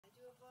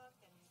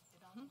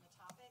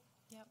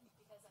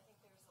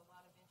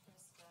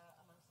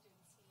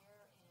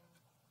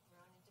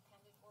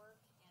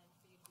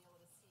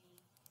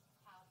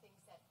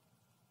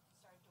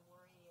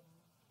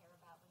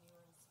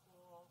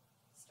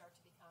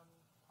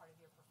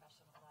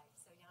professional life.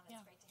 So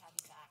Jana, it's great to have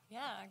you back.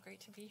 Yeah, great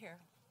to be here.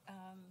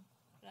 I'm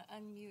going to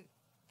unmute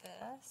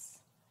this.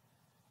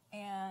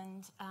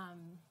 And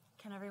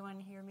can everyone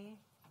hear me?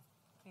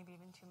 Maybe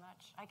even too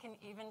much. I can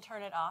even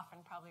turn it off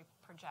and probably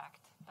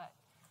project, but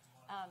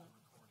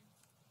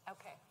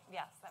okay,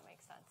 yes, that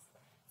makes sense.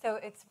 So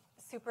it's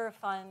super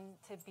fun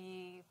to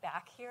be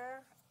back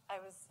here. I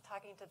was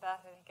talking to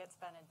Beth, I think it's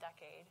been a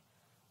decade,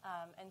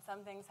 and some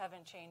things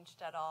haven't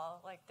changed at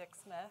all, like Dick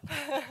Smith,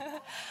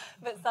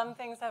 but some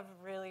things have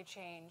really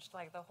changed,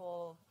 like the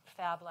whole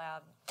Fab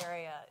Lab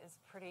area is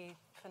pretty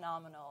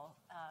phenomenal.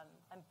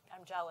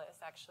 I'm jealous,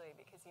 actually,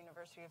 because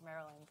University of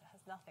Maryland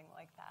has nothing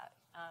like that.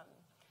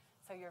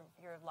 So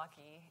you're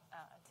lucky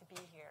to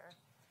be here.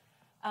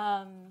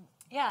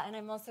 Yeah, and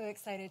I'm also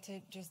excited to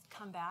just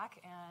come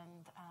back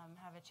and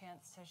have a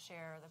chance to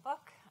share the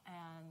book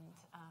and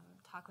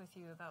talk with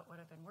you about what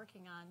I've been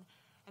working on.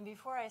 And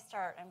before I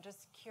start, I'm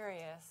just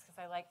curious, because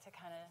I like to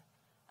kind of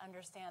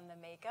understand the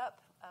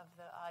makeup of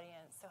the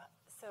audience.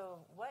 So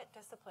what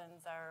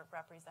disciplines are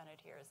represented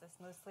here? Is this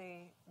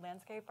mostly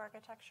landscape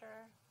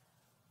architecture?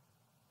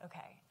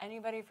 Okay.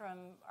 Anybody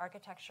from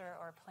architecture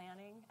or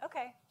planning?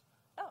 Okay.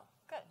 Oh,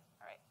 good.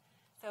 All right.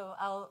 So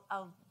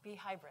I'll be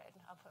hybrid.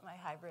 I'll put my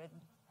hybrid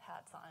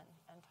hats on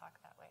and talk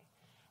that way.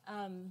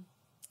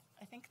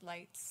 I think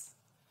lights.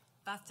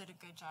 Beth did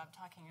a good job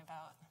talking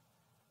about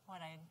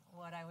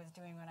what I was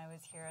doing when I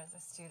was here as a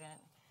student.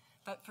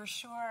 But for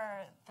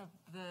sure,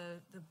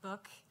 the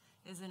book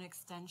is an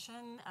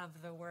extension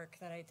of the work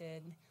that I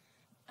did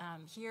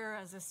here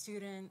as a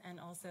student and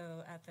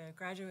also at the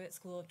Graduate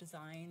School of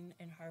Design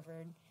in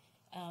Harvard.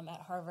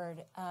 At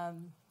Harvard,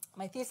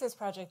 my thesis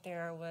project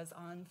there was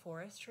on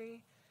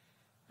forestry.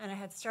 And I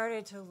had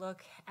started to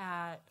look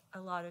at a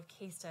lot of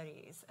case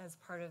studies as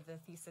part of the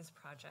thesis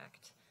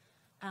project,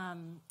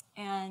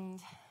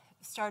 and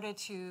started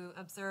to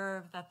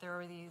observe that there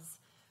were these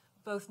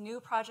both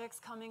new projects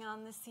coming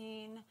on the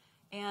scene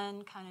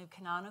and kind of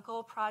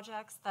canonical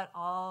projects that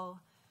all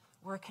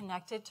were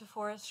connected to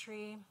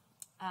forestry.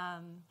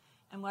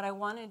 And what I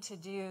wanted to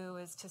do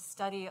is to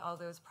study all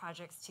those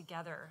projects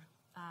together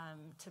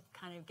to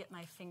kind of get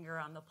my finger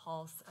on the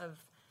pulse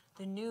of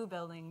the new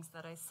buildings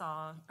that I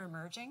saw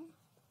emerging.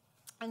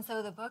 And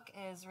so the book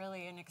is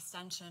really an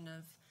extension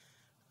of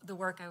the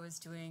work I was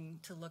doing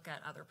to look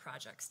at other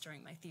projects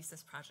during my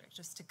thesis project,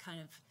 just to kind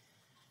of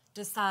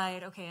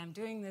decide, okay, I'm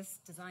doing this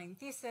design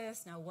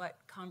thesis, now what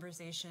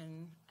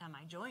conversation am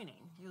I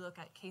joining? You look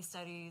at case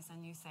studies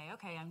and you say,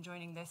 okay, I'm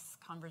joining this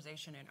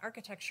conversation in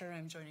architecture,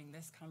 I'm joining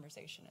this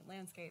conversation in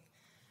landscape.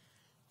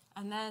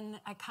 And then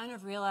I kind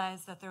of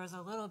realized that there was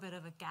a little bit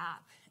of a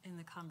gap in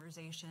the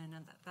conversation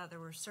and that there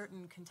were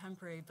certain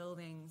contemporary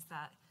buildings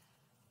that,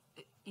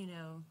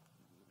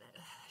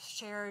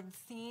 shared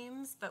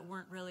themes but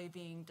weren't really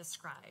being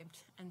described.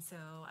 And so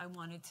I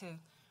wanted to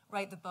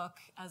write the book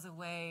as a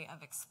way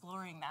of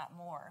exploring that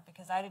more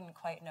because I didn't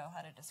quite know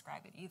how to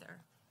describe it either.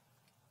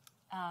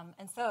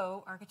 And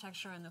so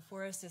Architecture and the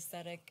Forest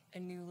Aesthetic, a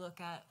new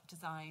look at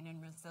design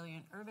and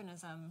resilient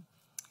urbanism.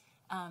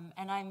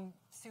 And I'm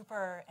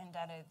super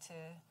indebted to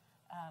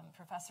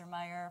Professor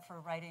Meyer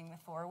for writing the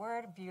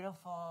foreword,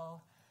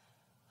 beautiful,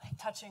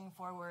 touching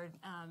forward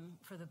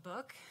for the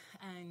book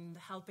and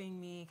helping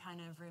me kind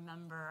of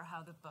remember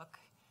how the book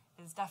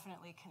is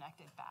definitely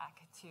connected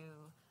back to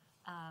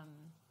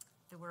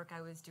the work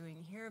I was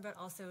doing here, but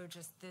also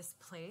just this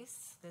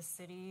place, this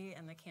city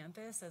and the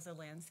campus as a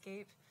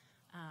landscape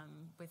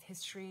with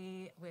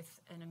history, with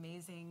an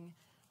amazing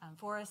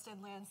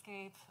forested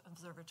landscape,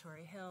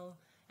 Observatory Hill,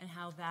 and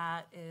how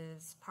that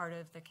is part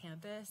of the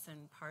campus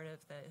and part of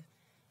the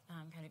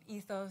kind of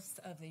ethos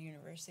of the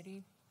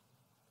university.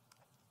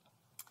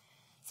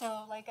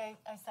 So like I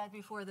said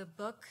before, the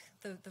book,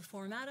 the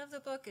format of the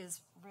book is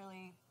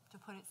really, to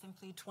put it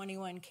simply,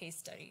 21 case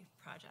study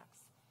projects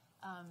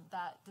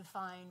that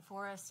define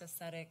forest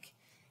aesthetic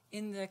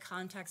in the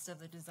context of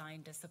the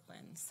design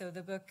disciplines. So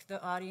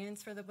the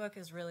audience for the book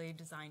is really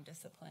design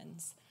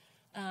disciplines.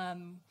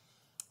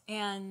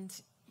 And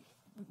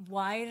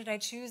why did I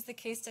choose the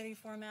case study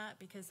format?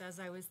 Because as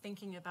I was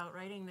thinking about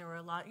writing, there were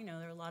a lot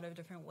of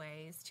different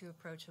ways to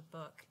approach a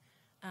book.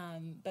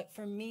 But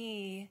for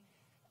me,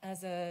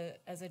 as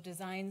a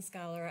design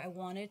scholar, I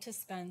wanted to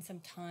spend some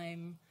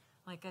time,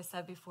 like I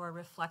said before,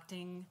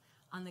 reflecting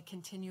on the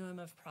continuum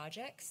of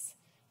projects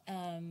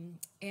and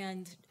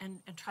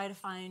try to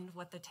find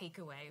what the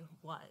takeaway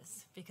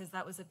was, because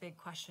that was a big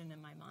question in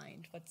my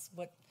mind.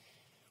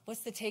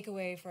 What's the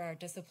takeaway for our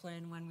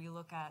discipline when we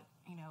look at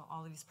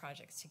all these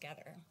projects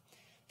together?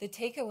 The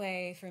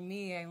takeaway for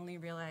me, I only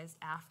realized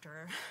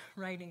after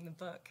writing the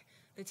book.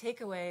 The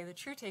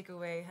true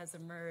takeaway has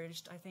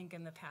emerged, I think,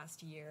 in the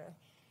past year,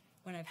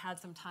 when I've had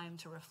some time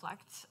to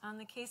reflect on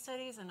the case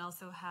studies and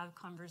also have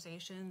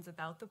conversations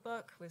about the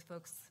book with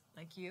folks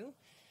like you.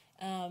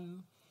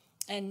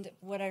 And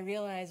what I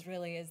realized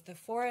really is the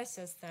forest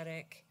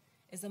aesthetic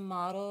is a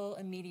model,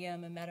 a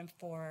medium, a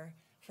metaphor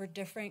for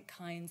different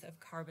kinds of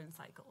carbon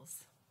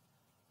cycles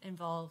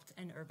involved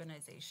in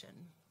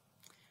urbanization.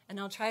 And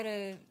I'll try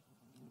to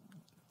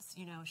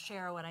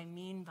share what I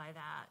mean by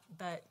that.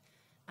 But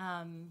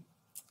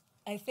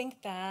I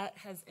think that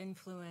has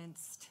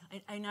influenced,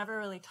 I never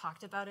really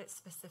talked about it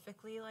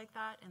specifically like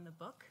that in the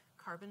book,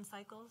 Carbon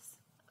Cycles.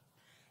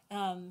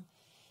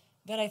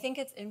 But I think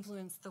it's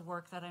influenced the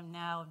work that I'm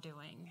now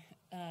doing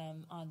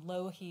on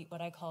low heat,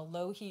 what I call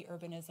low heat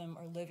urbanism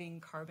or living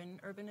carbon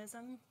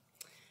urbanism.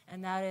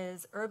 And that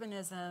is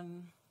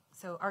urbanism,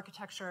 so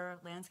architecture,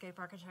 landscape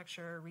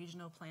architecture,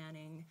 regional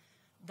planning,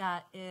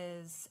 that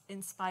is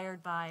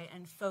inspired by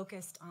and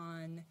focused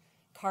on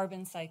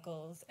carbon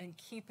cycles and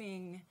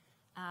keeping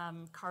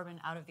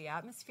carbon out of the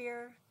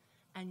atmosphere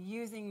and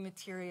using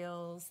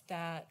materials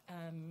that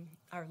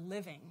are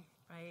living,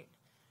 right?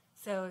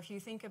 So if you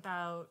think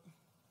about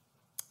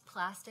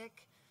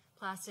plastic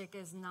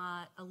is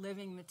not a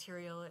living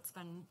material. It's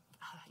been,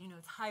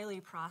 it's highly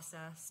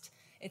processed.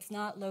 It's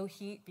not low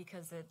heat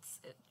because it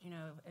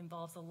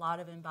involves a lot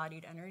of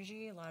embodied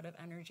energy, a lot of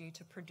energy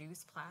to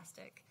produce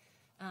plastic.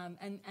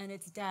 And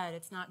it's dead.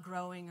 It's not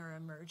growing or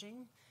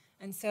emerging.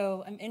 And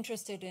so I'm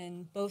interested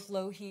in both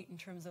low heat in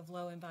terms of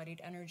low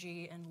embodied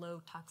energy and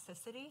low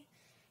toxicity,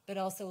 but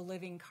also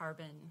living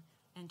carbon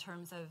in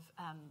terms of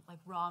like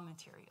raw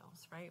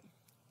materials, right?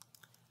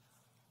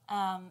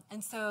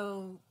 And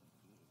so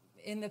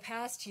in the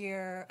past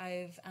year,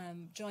 I've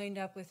joined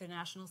up with the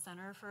National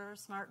Center for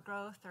Smart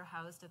Growth. They're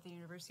housed at the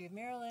University of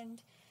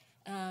Maryland,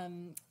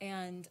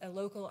 and a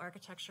local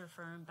architecture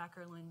firm,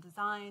 Becker Lynn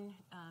Design.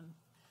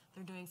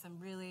 They're doing some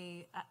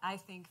really, I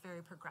think,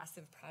 very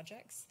progressive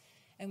projects.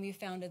 And we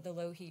founded the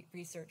Low Heat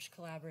Research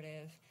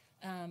Collaborative,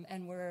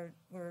 and we're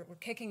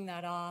kicking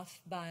that off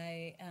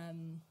by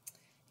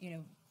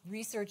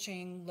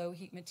researching low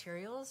heat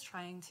materials,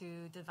 trying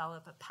to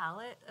develop a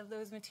palette of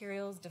those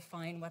materials,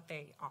 define what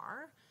they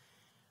are.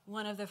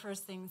 One of the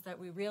first things that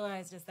we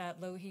realized is that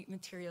low heat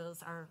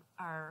materials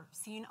are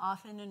seen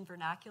often in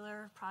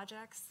vernacular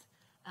projects,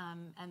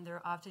 and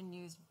they're often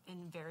used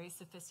in very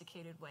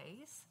sophisticated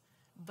ways,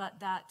 but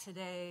that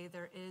today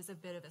there is a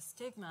bit of a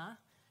stigma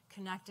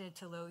connected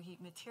to low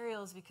heat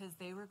materials because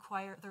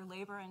they're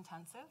labor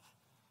intensive.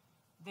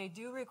 They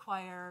do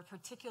require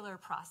particular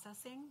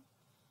processing,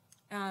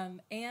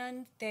 and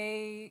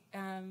they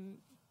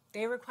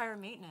require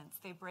maintenance.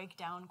 They break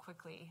down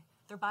quickly.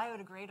 They're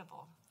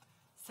biodegradable.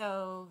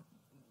 So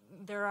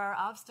there are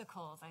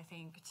obstacles, I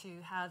think, to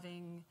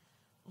having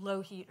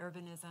low heat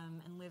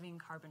urbanism and living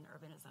carbon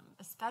urbanism,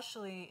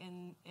 especially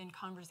in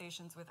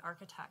conversations with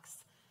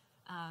architects.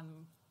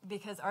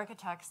 Because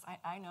architects,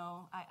 I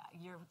know,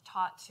 you're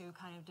taught to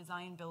kind of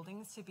design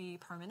buildings to be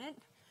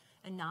permanent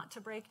and not to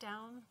break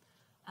down.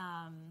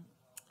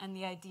 And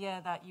the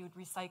idea that you would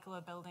recycle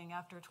a building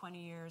after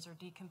 20 years or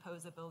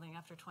decompose a building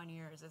after 20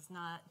 years is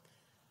not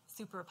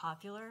super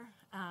popular.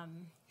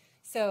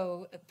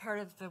 So part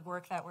of the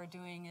work that we're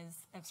doing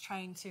is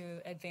trying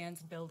to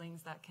advance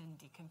buildings that can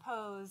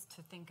decompose,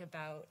 to think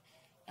about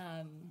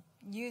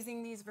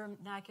using these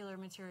vernacular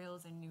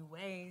materials in new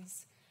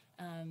ways.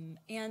 And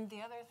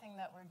the other thing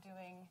that we're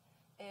doing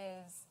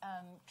is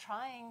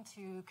trying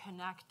to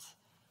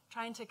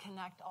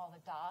connect all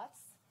the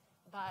dots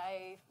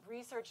by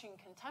researching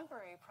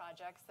contemporary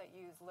projects that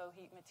use low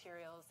heat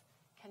materials,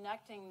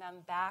 connecting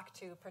them back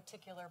to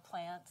particular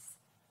plants,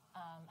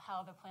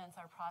 how the plants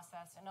are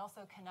processed, and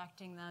also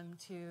connecting them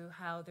to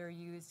how they're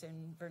used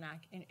in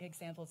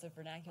examples of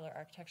vernacular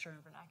architecture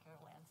and vernacular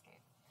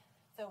landscape.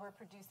 So we're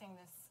producing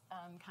this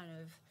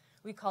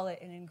we call it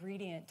an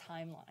ingredient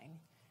timeline.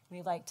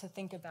 We like to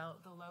think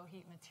about the low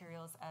heat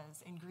materials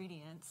as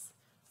ingredients.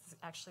 This is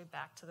actually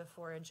back to the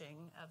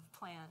foraging of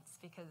plants,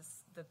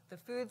 because the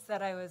foods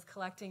that I was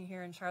collecting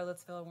here in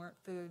Charlottesville weren't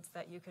foods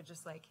that you could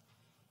just like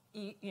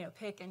eat,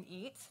 pick and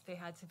eat. They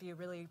had to be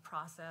really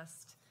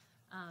processed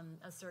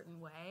a certain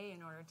way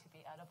in order to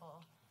be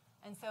edible.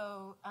 And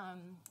so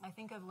I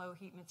think of low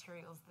heat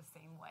materials the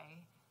same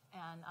way.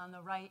 And on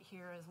the right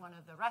here is one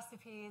of the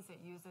recipes. It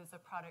uses a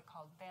product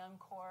called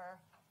Bamcor,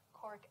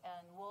 cork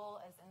and wool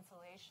as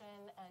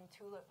insulation, and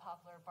tulip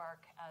poplar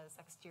bark as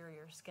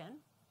exterior skin.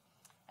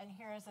 And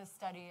here is a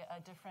study,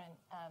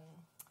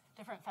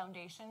 different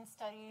foundation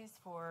studies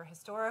for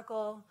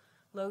historical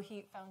low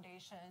heat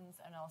foundations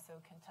and also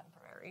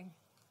contemporary.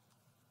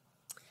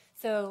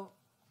 So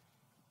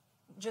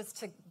just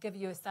to give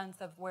you a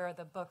sense of where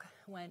the book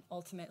went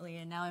ultimately,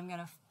 and now I'm going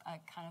to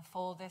kind of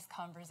fold this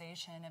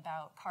conversation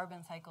about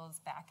carbon cycles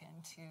back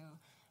into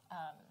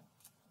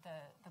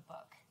the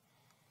book.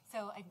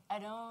 So I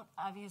don't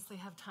obviously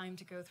have time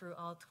to go through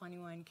all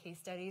 21 case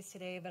studies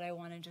today, but I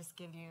want to just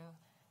give you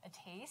a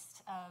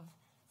taste of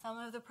some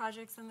of the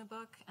projects in the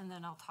book, and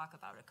then I'll talk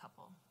about a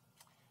couple.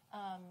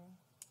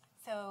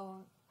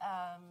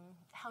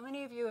 How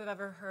many of you have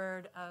ever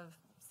heard of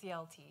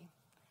CLT,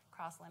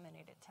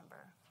 cross-laminated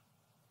timber?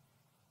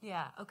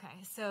 Yeah,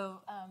 okay.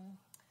 So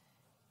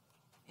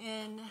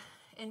in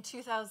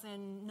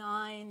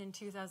 2009 and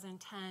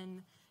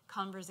 2010,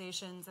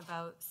 conversations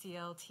about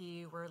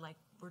CLT were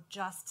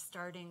just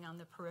starting on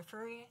the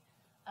periphery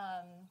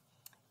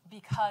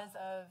because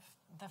of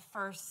the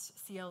first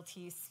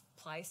CLT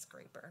supply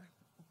scraper,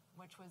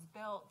 which was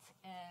built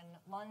in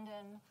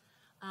London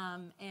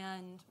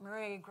And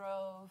Murray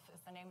Grove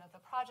is the name of the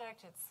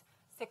project. It's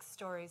 6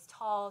 stories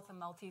tall. It's a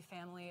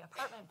multi-family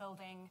apartment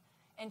building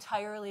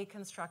entirely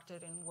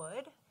constructed in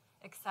wood,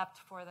 except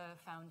for the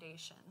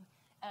foundation.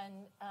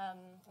 And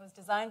was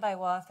designed by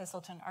Waugh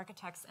Thistleton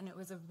Architects, and it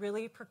was a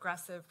really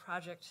progressive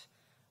project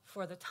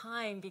for the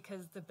time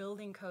because the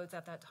building codes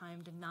at that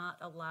time did not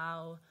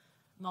allow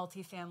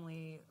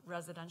multifamily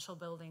residential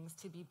buildings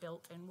to be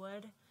built in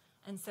wood.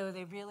 And so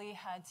they really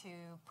had to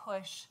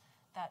push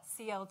that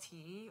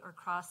CLT, or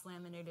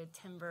cross-laminated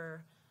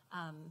timber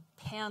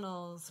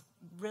panels,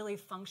 really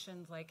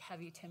functioned like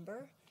heavy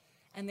timber,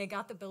 and they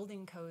got the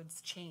building codes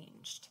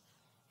changed.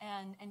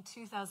 And in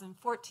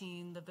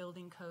 2014, the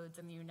building codes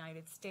in the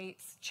United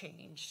States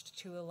changed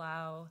to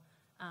allow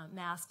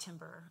mass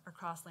timber or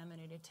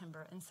cross-laminated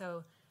timber. And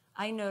so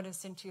I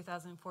noticed in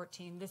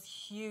 2014 this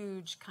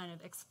huge kind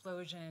of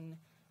explosion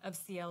of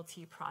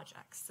CLT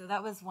projects. So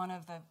that was one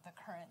of the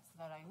currents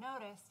that I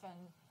noticed.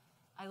 And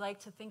I like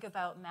to think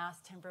about mass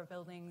timber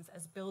buildings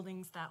as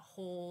buildings that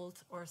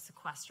hold or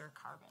sequester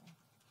carbon.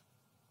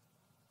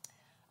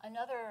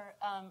 Another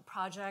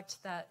project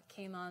that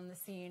came on the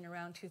scene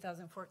around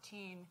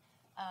 2014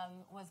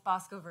 was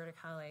Bosco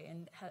Verticale.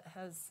 And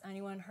has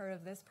anyone heard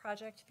of this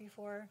project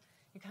before?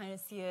 You kind of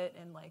see it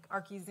in like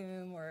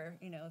ArchiZoom or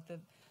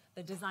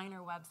the designer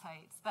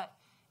websites. But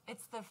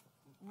it's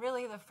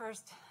really the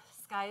first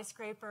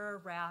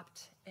skyscraper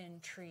wrapped in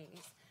trees.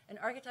 And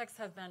architects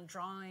have been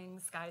drawing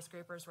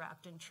skyscrapers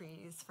wrapped in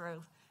trees for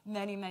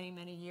many, many,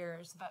 many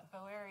years. But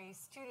Boeri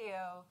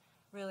Studio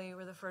really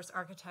were the first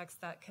architects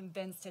that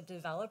convinced a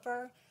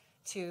developer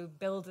to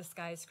build a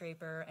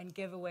skyscraper and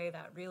give away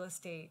that real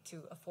estate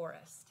to a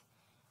forest.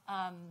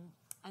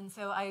 And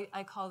so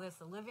I call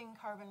this a living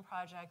carbon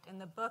project. In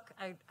the book,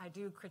 I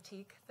do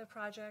critique the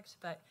project,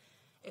 but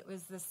it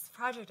was this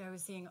project I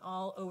was seeing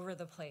all over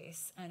the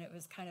place, and it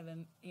was kind of,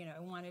 I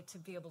wanted to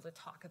be able to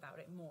talk about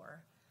it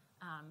more,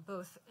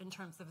 both in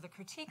terms of the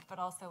critique, but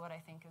also what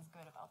I think is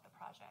good about the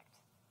project.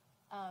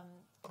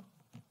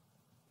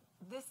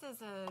 This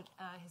is a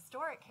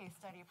historic case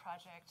study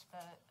project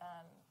that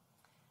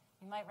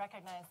you might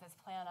recognize this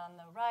plan on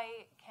the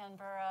right.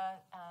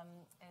 Canberra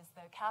is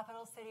the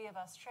capital city of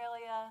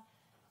Australia.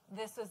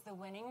 This was the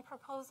winning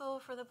proposal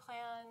for the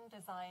plan,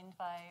 designed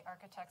by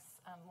architects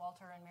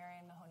Walter and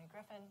Marion Mahoney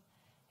Griffin.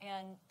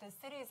 And the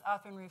city is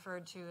often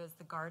referred to as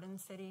the Garden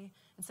City.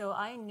 And so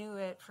I knew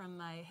it from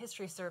my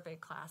history survey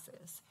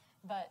classes.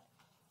 But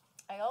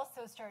I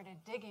also started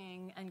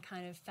digging and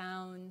kind of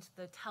found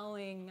the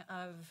telling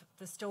of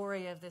the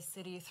story of this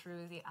city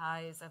through the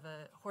eyes of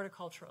a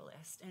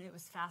horticulturalist. And it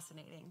was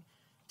fascinating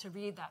to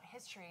read that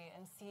history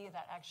and see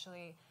that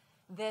actually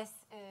this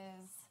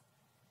is,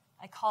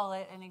 I call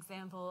it an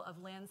example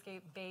of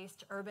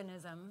landscape-based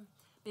urbanism,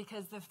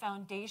 because the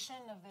foundation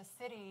of the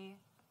city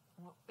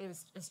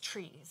is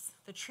trees.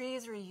 The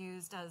trees were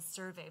used as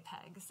survey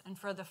pegs, and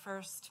for the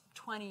first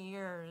 20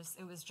 years,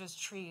 it was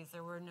just trees.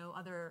 There were no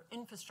other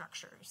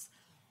infrastructures.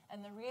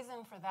 And the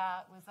reason for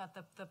that was that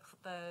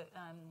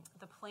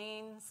the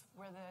plains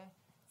where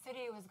the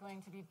city was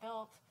going to be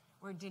built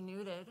were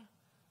denuded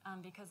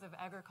because of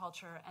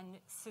agriculture and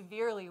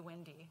severely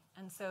windy.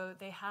 And so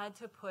they had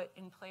to put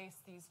in place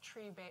these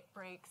tree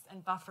breaks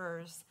and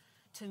buffers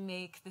to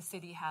make the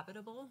city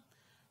habitable.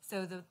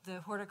 So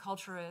the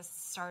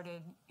horticulturists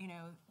started,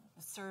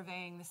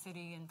 surveying the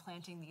city and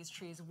planting these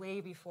trees way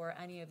before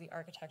any of the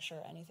architecture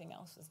or anything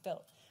else was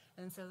built.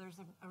 And so there's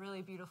a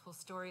really beautiful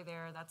story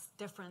there that's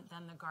different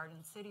than the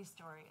Garden City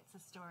story.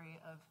 It's a story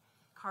of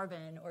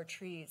carbon or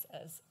trees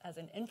as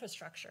an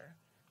infrastructure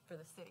for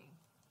the city.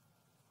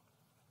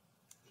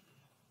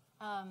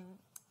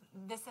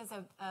 This is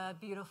a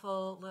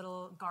beautiful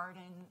little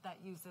garden that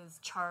uses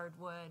charred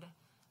wood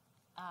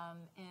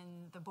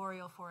in the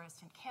boreal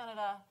forest in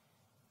Canada.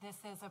 This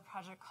is a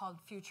project called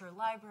Future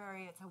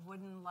Library. It's a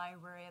wooden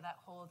library that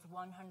holds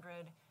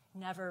 100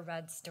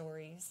 never-read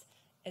stories.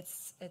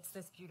 It's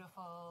this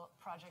beautiful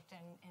project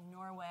in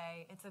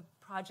Norway. It's a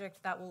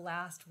project that will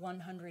last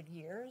 100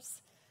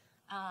 years.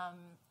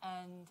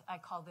 And I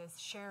call this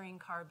sharing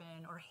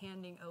carbon or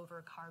handing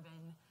over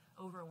carbon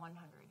over 100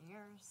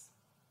 years.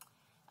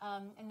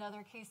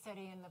 Another case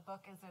study in the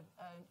book is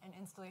an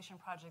installation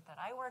project that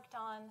I worked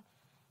on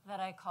that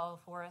I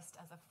call Forest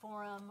as a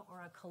Forum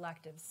or a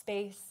collective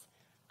space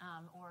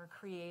or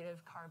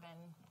creative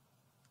carbon.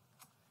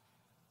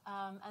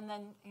 And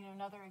then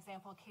another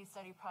example case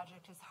study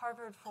project is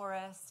Harvard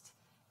Forest.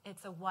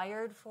 It's a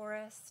wired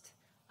forest.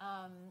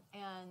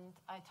 And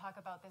I talk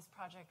about this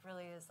project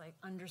really as like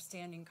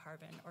understanding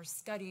carbon or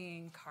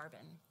studying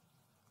carbon.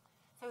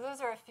 So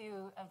those are a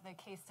few of the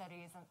case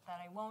studies that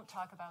I won't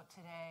talk about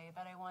today,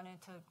 but I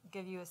wanted to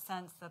give you a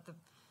sense that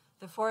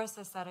the forest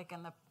aesthetic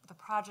and the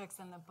projects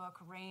in the book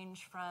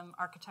range from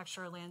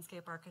architecture,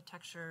 landscape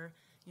architecture,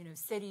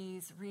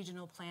 cities,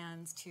 regional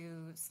plans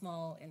to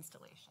small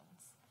installations.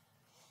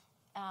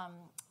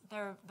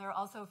 They're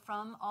also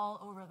from all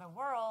over the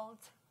world,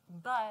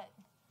 but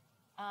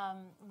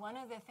one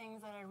of the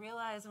things that I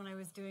realized when I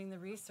was doing the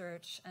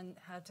research and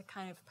had to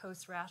kind of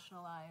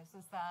post-rationalize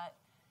is that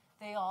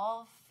they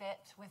all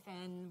fit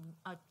within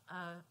a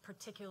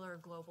particular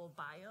global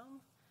biome.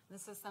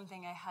 This is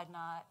something I had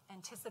not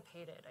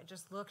anticipated. I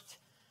just looked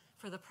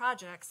for the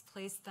projects,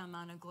 placed them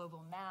on a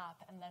global map,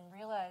 and then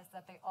realized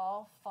that they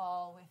all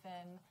fall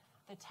within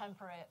the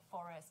temperate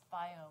forest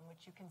biome,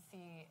 which you can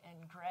see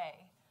in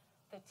gray.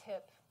 The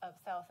tip of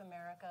South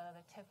America,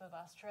 the tip of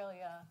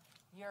Australia,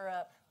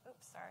 Europe,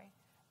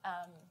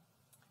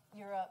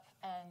 Europe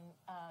and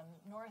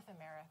North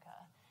America.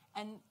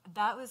 And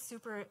that was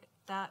super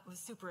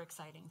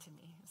exciting to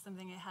me,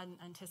 something I hadn't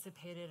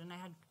anticipated. And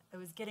I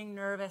was getting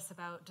nervous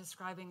about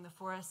describing the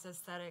forest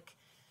aesthetic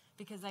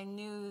because I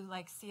knew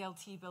like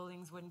CLT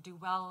buildings wouldn't do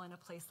well in a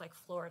place like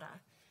Florida,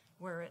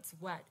 where it's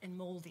wet and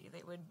moldy.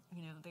 They would,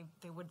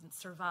 they wouldn't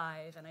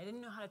survive. And I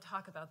didn't know how to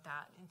talk about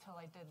that until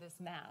I did this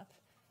map.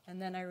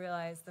 And then I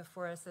realized the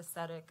forest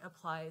aesthetic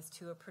applies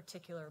to a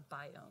particular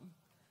biome.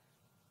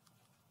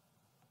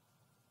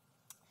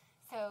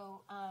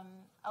 So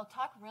I'll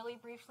talk really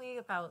briefly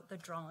about the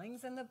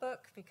drawings in the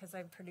book because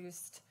I've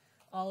produced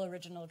all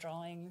original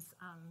drawings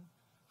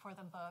for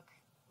the book.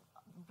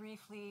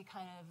 Briefly,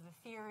 kind of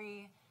the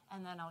theory,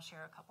 and then I'll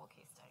share a couple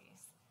case studies.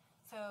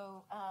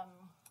 So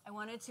I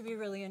wanted to be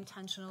really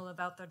intentional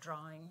about the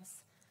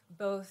drawings,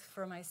 both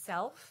for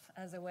myself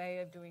as a way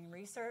of doing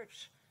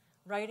research.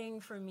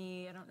 Writing for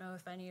me, I don't know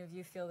if any of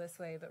you feel this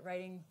way, but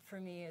writing for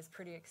me is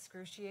pretty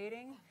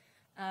excruciating.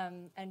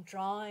 And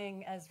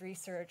drawing as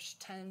research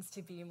tends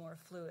to be more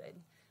fluid.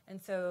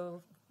 And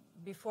so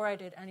before I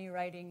did any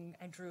writing,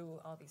 I drew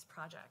all these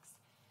projects.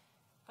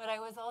 But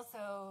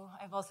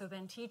I've also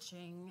been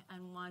teaching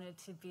and wanted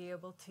to be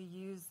able to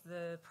use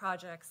the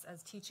projects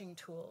as teaching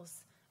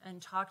tools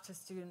and talk to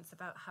students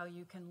about how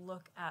you can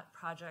look at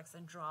projects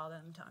and draw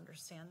them to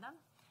understand them.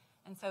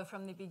 And so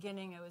from the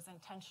beginning, I was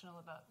intentional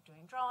about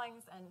doing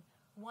drawings. And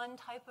one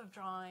type of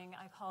drawing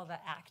I call the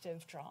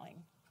active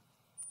drawing.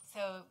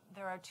 So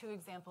there are two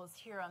examples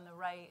here on the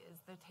right is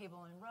the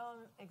Table in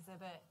Rome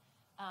exhibit,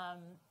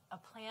 a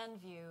plan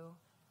view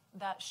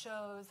that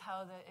shows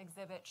how the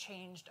exhibit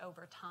changed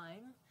over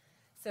time.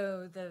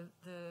 So the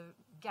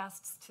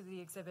guests to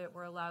the exhibit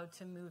were allowed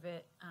to move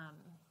it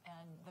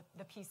and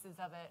the pieces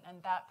of it,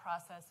 and that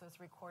process was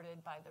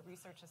recorded by the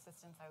research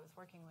assistants I was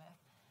working with.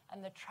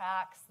 And the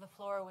tracks, the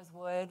floor was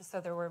wood,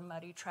 so there were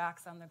muddy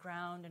tracks on the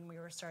ground, and we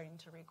were starting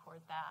to record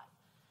that.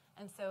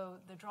 And so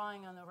the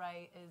drawing on the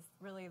right is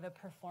really the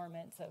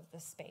performance of the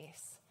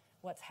space,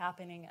 what's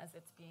happening as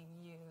it's being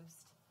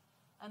used.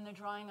 And the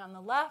drawing on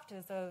the left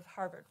is of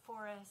Harvard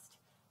Forest,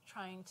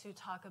 trying to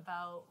talk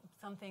about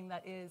something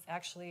that is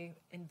actually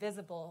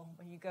invisible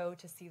when you go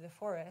to see the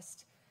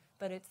forest,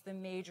 but it's the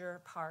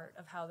major part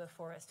of how the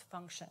forest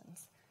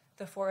functions.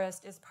 The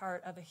forest is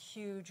part of a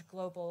huge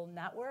global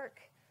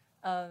network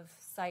of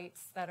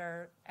sites that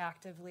are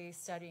actively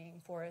studying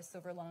forests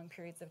over long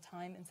periods of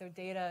time, and so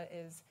data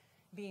is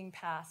being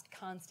passed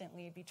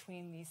constantly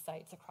between these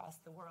sites across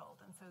the world.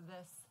 And so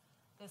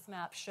this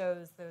map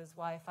shows those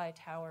Wi-Fi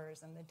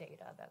towers and the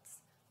data that's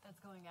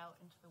going out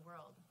into the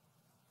world.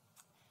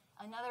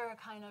 Another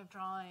kind of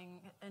drawing,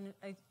 and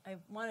I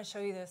want to show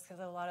you this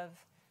because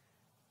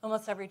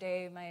almost every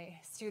day my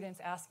students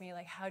ask me,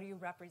 like, how do you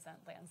represent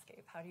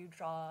landscape? How do you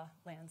draw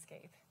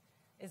landscape?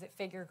 Is it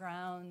figure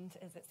ground?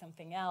 Is it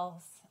something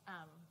else?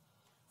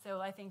 So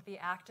I think the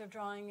active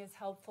drawing is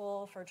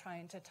helpful for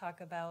trying to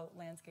talk about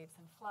landscapes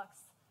in flux,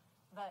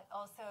 but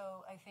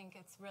also I think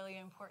it's really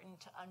important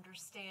to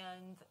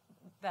understand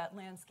that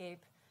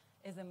landscape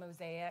is a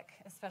mosaic,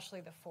 especially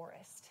the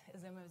forest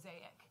is a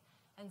mosaic.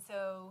 And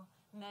so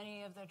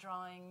many of the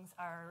drawings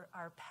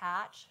are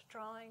patch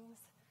drawings.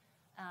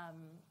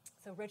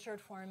 So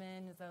Richard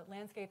Foreman is a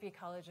landscape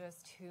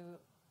ecologist who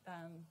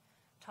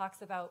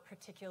talks about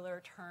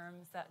particular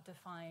terms that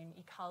define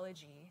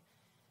ecology: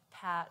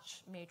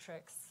 patch,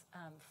 matrix,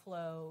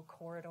 flow,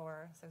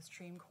 corridor, so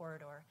stream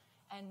corridor.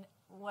 And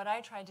what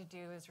I tried to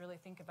do is really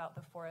think about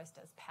the forest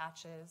as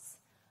patches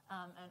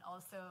and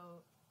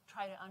also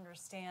try to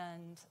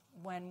understand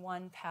when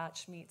one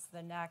patch meets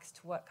the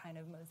next, what kind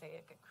of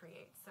mosaic it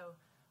creates. So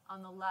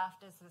on the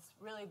left is this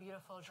really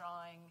beautiful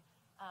drawing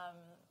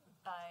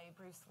by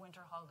Bruce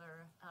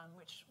Winterhalter,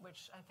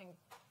 which I think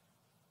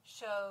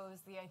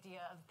shows the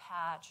idea of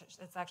patch.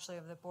 It's actually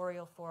of the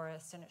boreal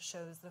forest, and it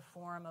shows the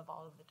form of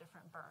all of the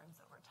different burns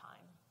over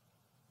time.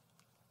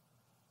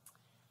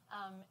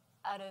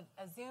 At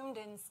a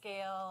zoomed-in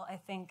scale, I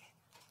think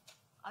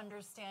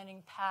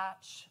understanding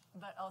patch,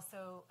 but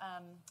also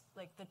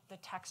like the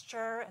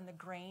texture and the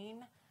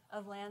grain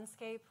of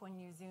landscape when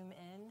you zoom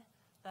in,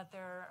 that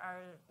there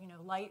are,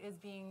 light is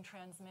being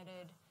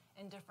transmitted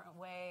in different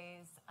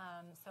ways.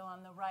 So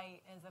on the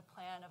right is a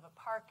plan of a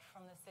park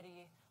from the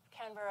city of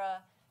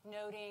Canberra,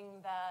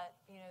 noting that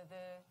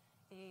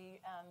the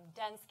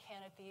dense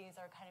canopies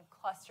are kind of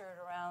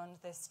clustered around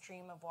this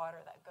stream of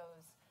water that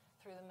goes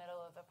through the middle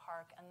of the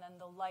park, and then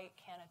the light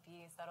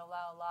canopies that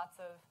allow lots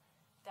of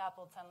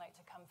dappled sunlight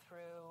to come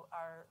through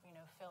are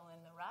fill in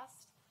the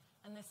rest.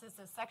 And this is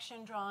a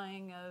section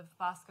drawing of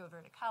Bosco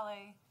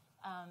Verticale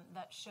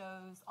that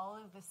shows all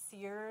of the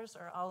sears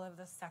or all of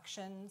the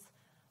sections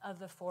of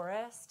the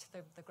forest,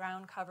 the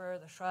ground cover,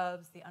 the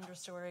shrubs, the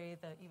understory,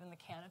 even the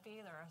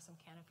canopy. There are some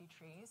canopy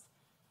trees.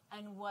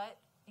 And what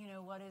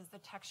is the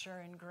texture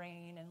and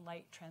grain and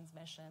light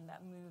transmission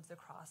that moves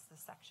across the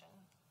section?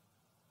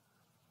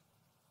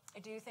 I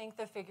do think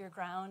the figure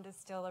ground is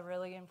still a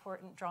really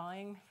important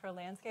drawing for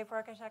landscape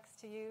architects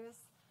to use.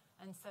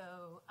 And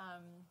so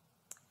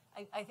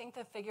I think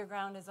the figure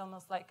ground is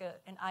almost like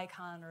an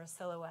icon or a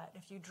silhouette.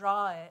 If you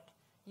draw it,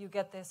 you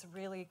get this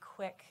really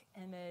quick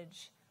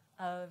image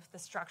of the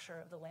structure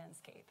of the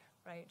landscape,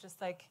 right? Just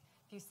like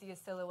if you see a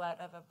silhouette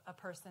of a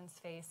person's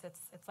face,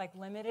 it's like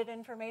limited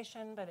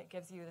information, but it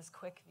gives you this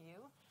quick view.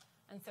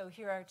 And so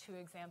here are two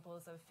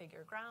examples of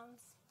figure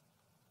grounds.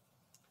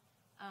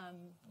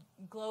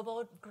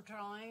 Global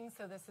drawing,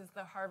 so this is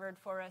the Harvard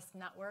Forest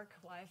Network,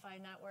 Wi-Fi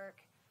network.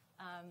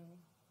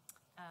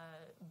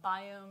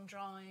 Biome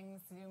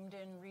drawings, zoomed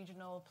in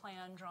regional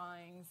plan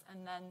drawings,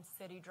 and then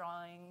city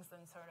drawings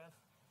and sort of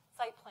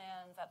site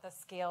plans at the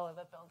scale of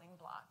a building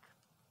block.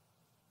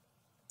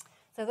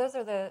 So those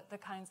are the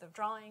kinds of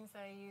drawings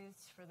that I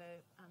used for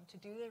to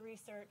do the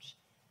research.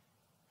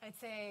 I'd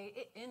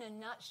say, in a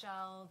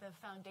nutshell, the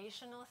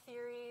foundational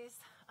theories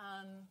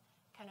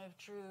kind of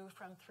drew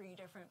from three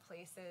different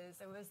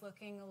places. I was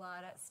looking a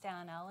lot at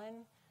Stan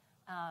Ellen,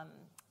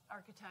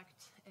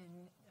 architect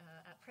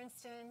at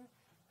Princeton,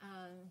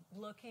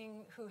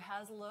 who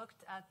has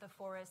looked at the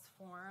forest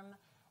form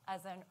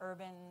as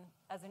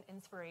an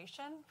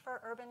inspiration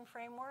for urban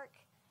framework.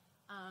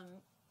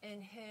 In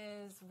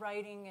his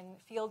writing in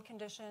Field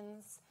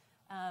Conditions,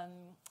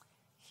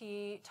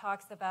 he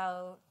talks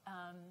about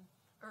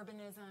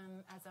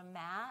urbanism as a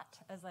mat,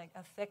 as like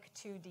a thick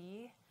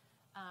 2D,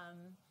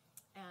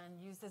 and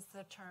uses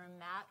the term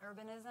mat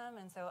urbanism.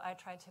 And so I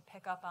tried to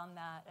pick up on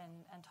that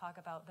and talk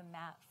about the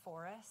mat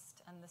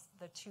forest and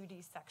the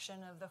 2D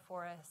section of the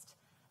forest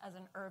as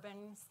an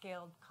urban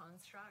scaled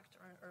construct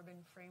or an urban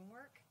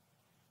framework.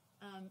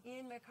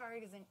 Ian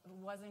McHarg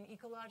was an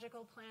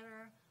ecological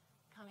planner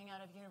coming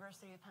out of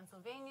University of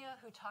Pennsylvania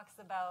who talks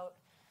about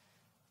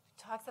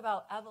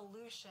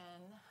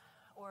evolution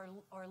or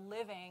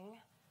living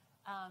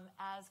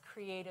as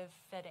creative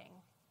fitting.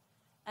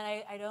 And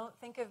I don't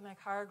think of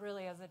McHarg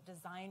really as a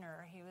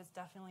designer. He was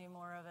definitely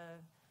more of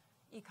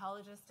an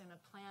ecologist and a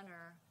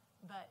planner,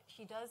 but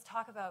he does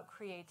talk about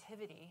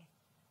creativity.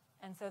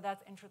 And so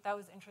that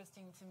was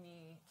interesting to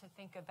me to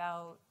think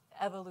about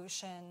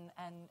evolution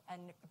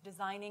and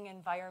designing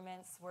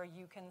environments where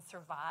you can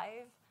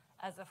survive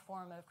as a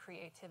form of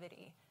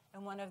creativity.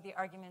 And one of the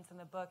arguments in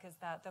the book is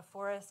that the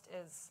forest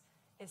is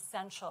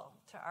essential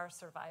to our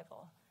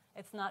survival.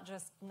 It's not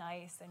just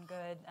nice and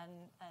good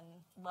and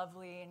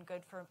lovely and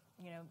good for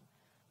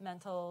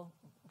mental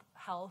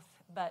health,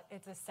 but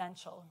it's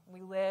essential.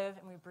 We live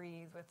and we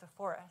breathe with the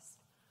forest.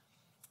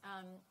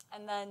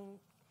 And then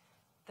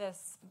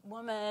this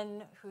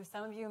woman who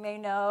some of you may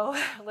know,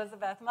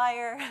 Elizabeth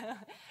Meyer,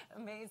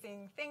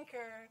 amazing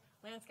thinker,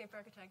 landscape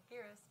architect,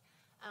 theorist,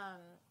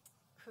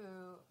 who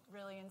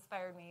really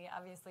inspired me,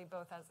 obviously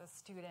both as a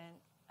student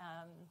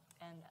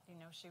and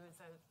she was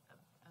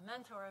a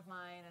mentor of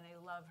mine, and I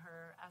love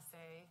her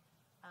essay,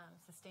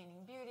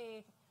 Sustaining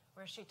Beauty,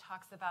 where she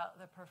talks about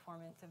the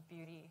performance of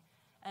beauty.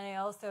 And I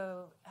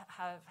also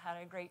have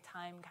had a great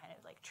time kind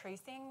of like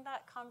tracing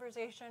that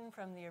conversation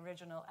from the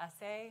original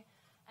essay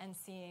and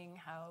seeing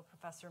how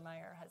Professor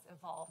Meyer has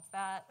evolved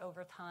that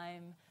over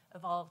time,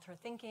 evolved her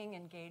thinking,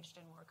 engaged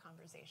in more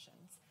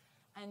conversations.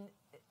 And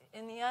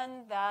in the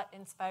end, that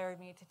inspired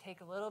me to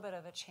take a little bit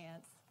of a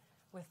chance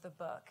with the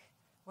book,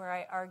 where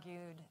I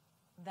argued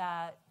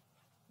that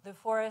the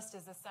forest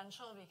is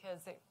essential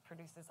because it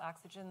produces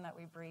oxygen that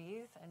we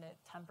breathe and it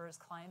tempers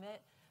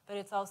climate, but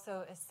it's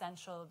also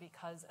essential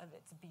because of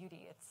its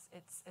beauty.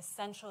 It's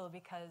essential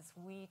because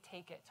we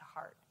take it to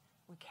heart.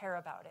 We care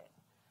about it.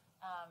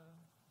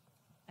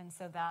 And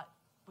so that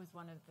was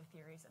one of the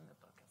theories in the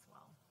book as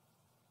well.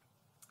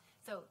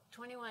 So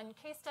 21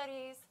 case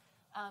studies.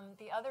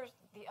 The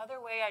other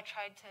way I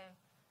tried to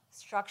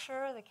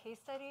structure the case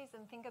studies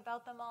and think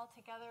about them all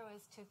together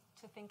was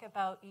to think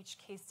about each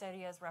case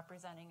study as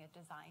representing a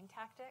design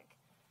tactic.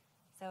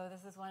 So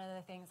this is one of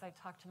the things I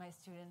talk to my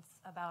students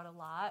about a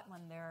lot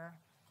when they're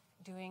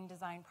doing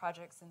design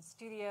projects in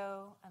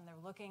studio and they're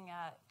looking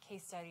at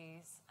case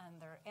studies and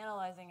they're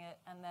analyzing it,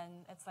 and then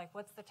it's like,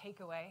 what's the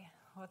takeaway?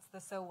 What's the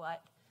so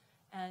what?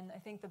 And I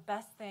think the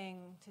best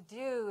thing to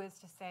do is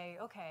to say,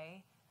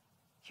 okay,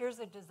 here's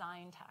a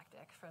design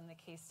tactic from the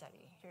case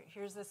study.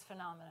 Here's this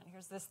phenomenon.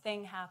 Here's this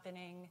thing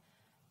happening.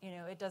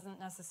 It doesn't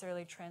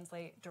necessarily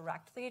translate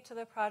directly to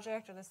the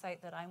project or the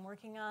site that I'm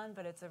working on,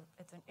 but it's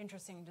an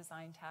interesting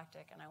design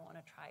tactic, and I want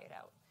to try it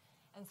out.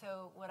 And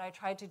so what I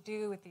tried to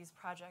do with these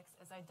projects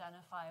is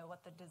identify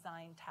what the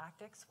design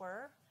tactics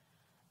were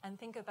and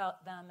think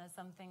about them as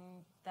something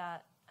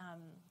that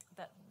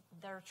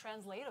they're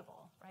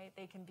translatable, right?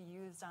 They can be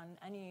used on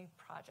any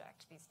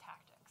project, these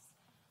tactics.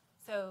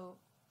 So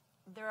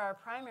there are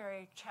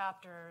primary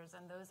chapters,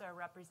 and those are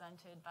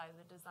represented by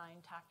the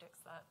design tactics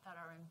that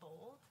are in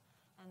bold.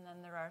 And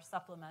then there are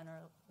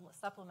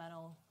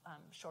supplemental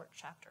short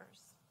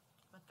chapters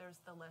but there's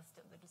the list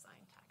of the design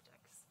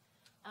tactics.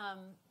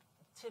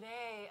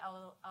 Today,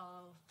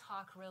 I'll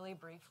talk really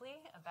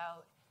briefly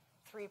about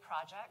 3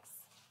 projects.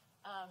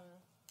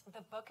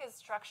 The book is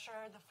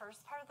structured. The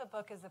first part of the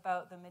book is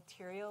about the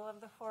material of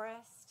the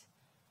forest.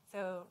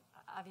 So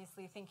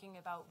obviously thinking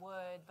about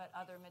wood, but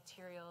other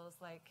materials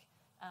like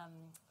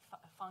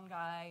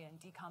fungi and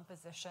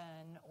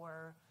decomposition,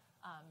 or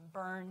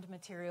burned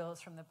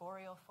materials from the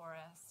boreal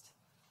forest.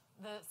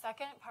 The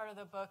second part of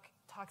the book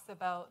talks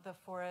about the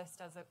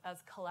forest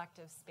as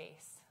collective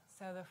space.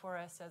 So the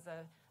forest as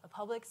a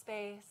public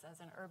space, as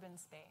an urban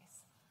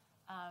space.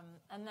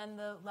 And then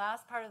the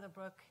last part of the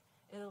book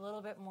is a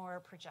little bit more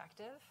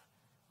projective,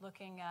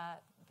 looking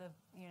at the,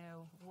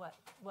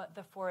 what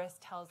the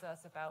forest tells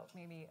us about,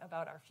 maybe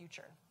about our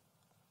future.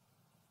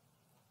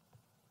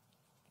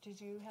 Did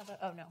you have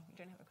oh no, you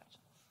didn't have a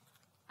question.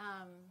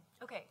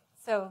 Okay,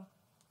 so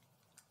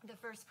the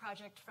first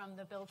project from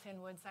the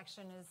built-in wood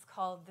section is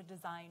called the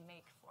Design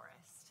Make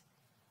Forest.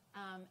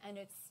 And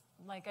it's,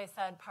 like I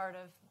said, part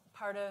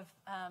of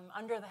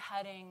under the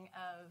heading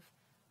of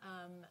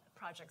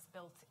projects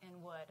built in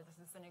wood.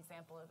 This is an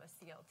example of a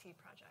CLT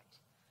project.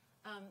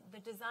 The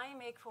Design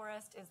Make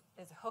Forest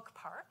is Hook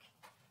Park,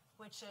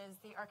 which is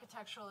the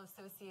Architectural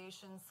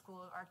Association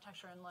School of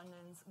Architecture in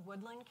London's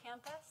Woodland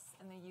campus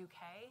in the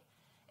UK.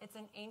 It's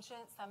an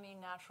ancient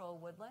semi-natural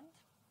woodland.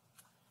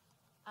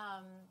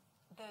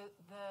 The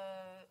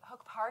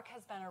Hook Park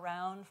has been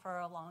around for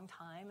a long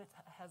time. It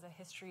has a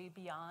history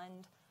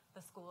beyond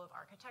the School of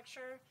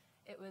Architecture.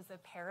 It was a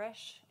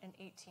parish in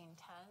 1810.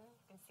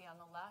 You can see on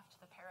the left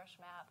the parish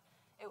map.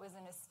 It was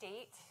an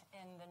estate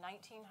in the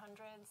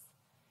 1900s.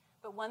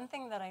 But one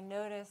thing that I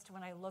noticed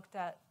when I looked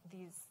at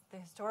the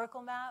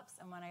historical maps,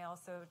 and when I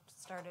also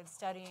started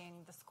studying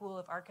the School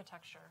of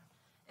Architecture,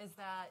 is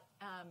that,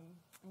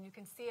 and you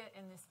can see it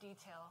in this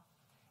detail,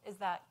 is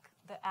that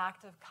the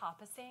act of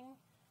coppicing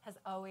has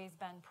always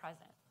been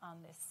present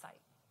on this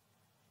site.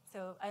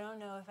 So I don't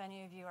know if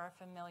any of you are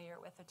familiar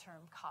with the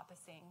term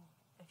coppicing,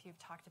 if you've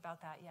talked about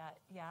that yet.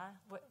 Yeah?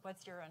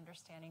 What's your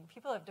understanding?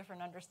 People have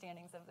different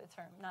understandings of the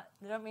term. I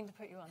don't mean to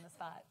put you on the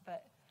spot,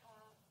 but...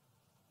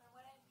 From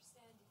what I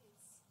understand,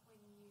 it's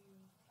when you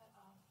cut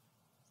off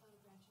some of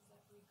the branches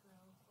that regrow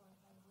for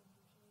firewood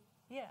usually.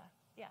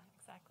 Yeah,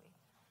 exactly.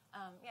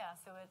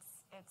 So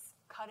it's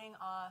cutting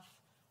off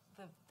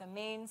the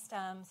main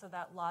stem so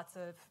that lots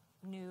of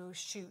new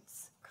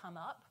shoots come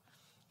up.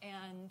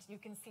 And you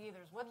can see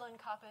there's woodland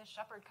coppice,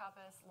 shepherd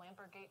coppice,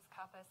 Lampert Gates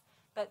coppice.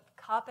 But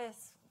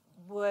coppice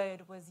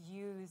wood was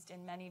used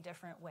in many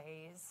different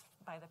ways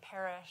by the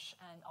parish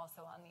and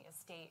also on the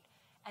estate,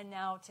 and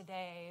now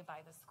today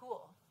by the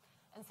school.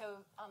 And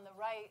so on the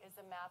right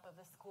is a map of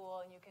the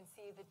school, and you can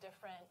see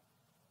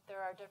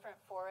there are different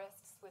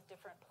forests with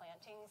different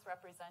plantings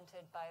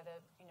represented by the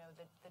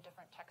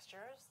different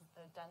textures,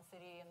 the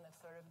density and the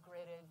sort of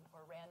gridded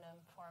or random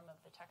form of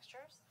the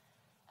textures.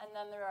 And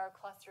then there are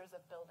clusters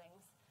of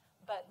buildings.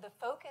 But the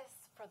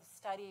focus for the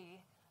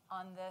study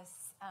on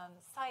this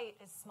site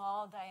is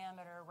small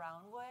diameter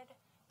roundwood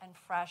and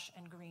fresh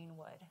and green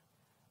wood.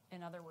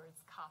 In other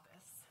words,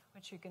 coppice,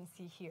 which you can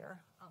see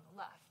here on the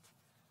left.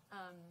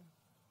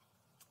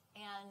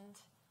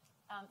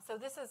 So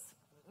this is,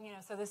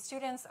 so the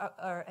students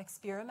are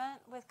experiment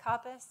with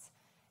coppice.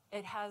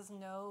 It has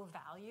no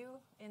value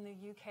in the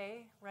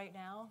UK right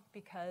now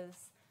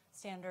because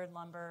standard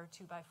lumber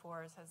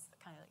 2x4s has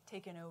kind of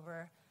taken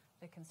over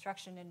the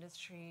construction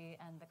industry,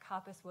 and the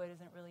coppice wood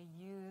isn't really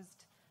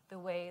used the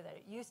way that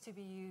it used to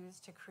be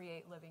used to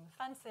create living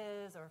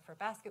fences or for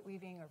basket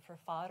weaving or for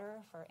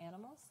fodder for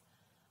animals.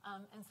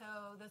 And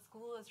so the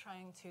school is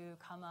trying to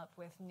come up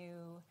with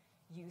new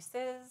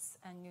uses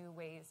and new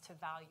ways to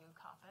value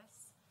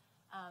coppice.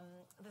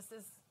 This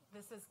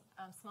is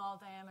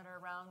small diameter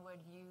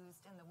roundwood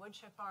used in the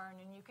woodchip barn,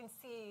 and you can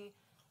see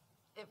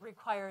it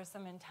requires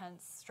some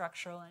intense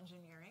structural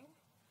engineering.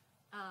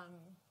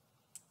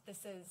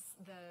 This is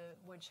the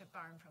woodchip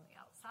barn from the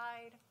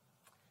outside.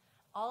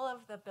 All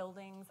of the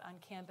buildings on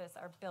campus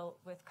are built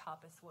with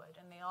coppice wood,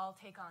 and they all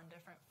take on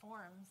different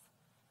forms.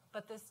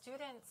 But the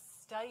students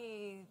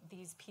study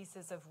these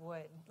pieces of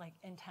wood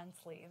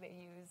intensely. They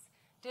use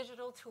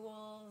digital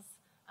tools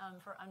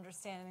for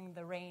understanding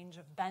the range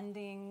of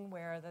bending,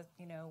 where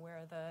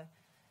the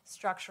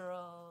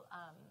structural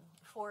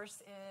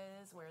force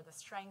is, where the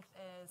strength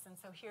is. And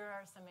so here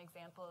are some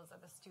examples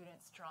of a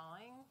student's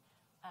drawing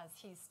as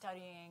he's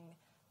studying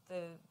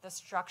the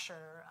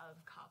structure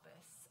of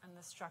coppice and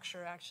the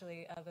structure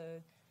actually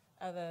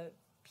of a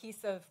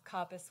piece of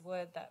coppice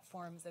wood that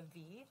forms a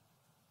V.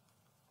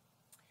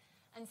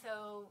 And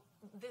so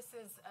this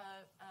is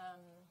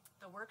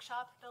the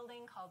workshop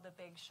building called the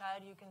Big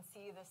Shed. You can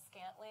see the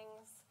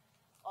scantlings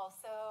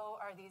also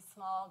are these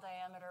small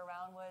diameter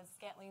roundwoods.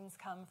 Scantlings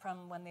come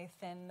from when they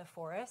thin the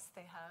forest.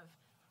 They have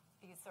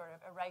these sort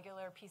of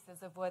irregular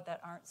pieces of wood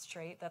that aren't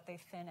straight that they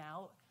thin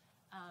out.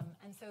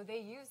 And so they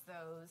use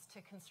those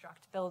to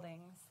construct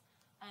buildings.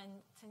 And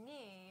to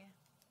me,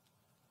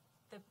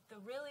 the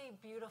really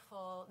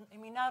beautiful,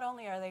 not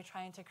only are they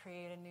trying to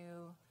create a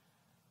new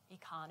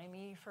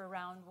economy for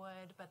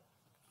roundwood, but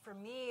for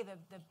me,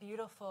 the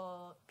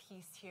beautiful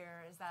piece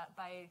here is that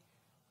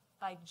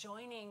by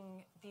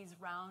joining these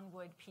round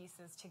wood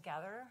pieces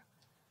together,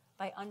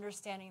 by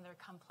understanding their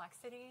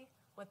complexity,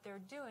 what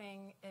they're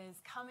doing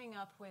is coming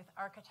up with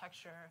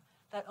architecture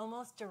that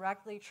almost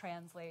directly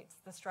translates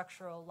the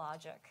structural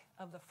logic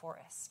of the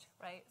forest,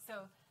 right?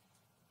 So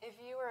if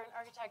you were an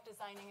architect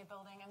designing a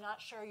building, I'm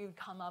not sure you'd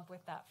come up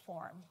with that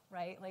form,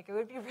 right? Like, it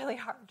would be really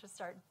hard to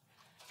start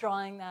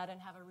drawing that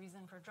and have a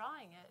reason for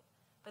drawing it.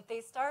 But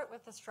they start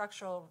with the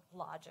structural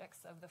logics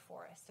of the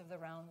forest, of the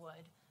round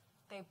wood.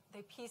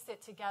 They piece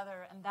it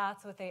together, and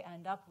that's what they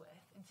end up with.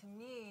 And to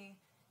me,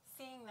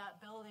 seeing that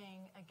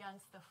building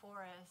against the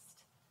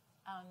forest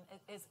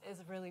is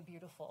a really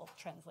beautiful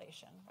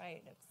translation,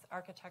 right? It's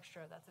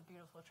architecture that's a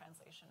beautiful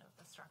translation of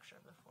the structure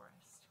of the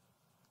forest.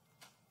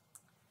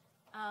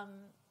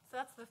 So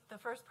that's the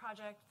first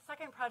project. The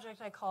second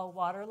project I call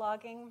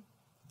waterlogging.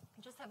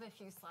 I just have a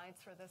few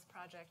slides for this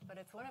project, but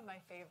it's one of my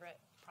favorite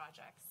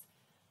projects.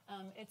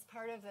 It's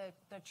part of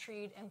the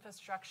treed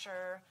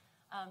infrastructure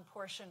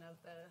portion of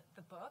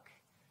the book,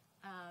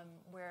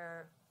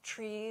 where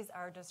trees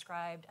are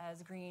described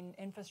as green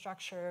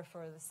infrastructure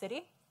for the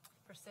city,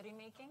 for city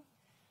making.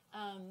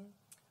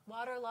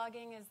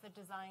 Waterlogging is the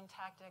design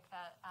tactic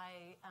that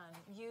I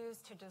use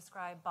to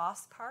describe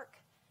Bospark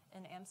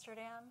in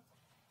Amsterdam.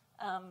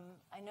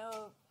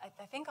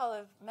 I think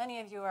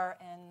many of you are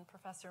in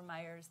Professor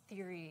Meyer's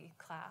theory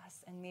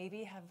class and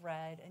maybe have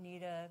read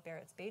Anita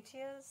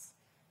Barretts-Betia's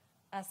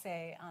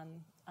essay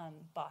on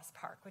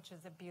Bospark, which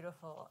is a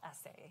beautiful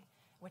essay,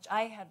 which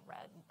I had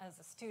read as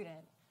a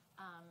student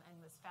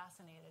and was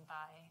fascinated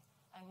by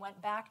and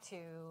went back to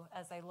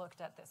as I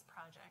looked at this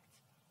project.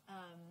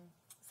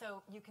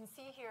 So you can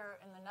see here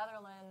in the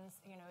Netherlands,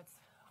 it's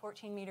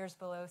 14 meters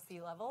below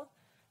sea level.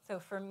 So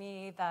for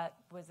me, that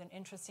was an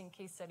interesting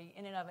case study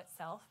in and of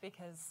itself,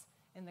 because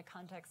in the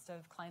context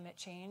of climate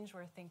change,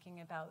 we're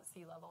thinking about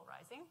sea level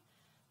rising.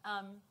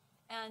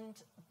 And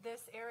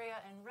this area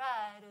in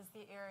red is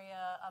the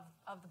area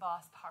of the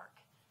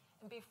Bospark.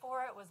 And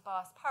before it was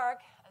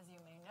Bospark, as you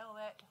may know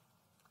it,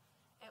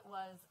 it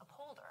was a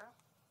polder.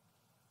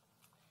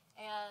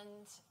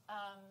 And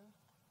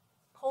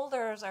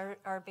polders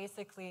are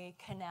basically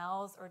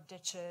canals or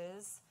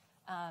ditches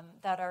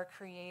that are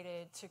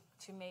created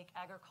to make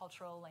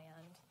agricultural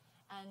land.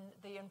 And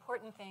the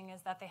important thing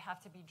is that they have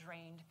to be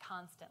drained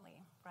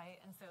constantly, right?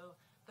 And so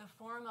the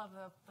form of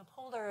the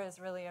polder is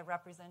really a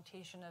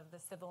representation of the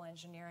civil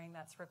engineering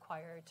that's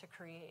required to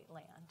create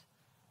land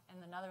in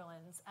the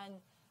Netherlands. And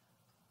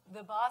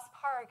the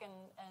Bospark,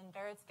 and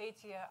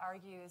Barretts-Betia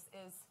argues,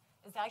 is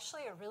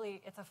actually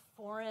it's a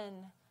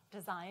foreign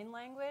design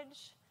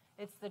language.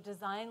 It's the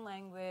design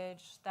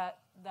language that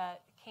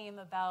came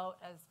about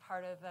as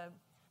part of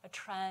a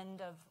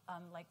trend of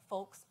like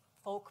folk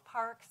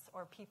parks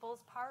or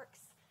people's parks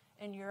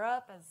in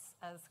Europe as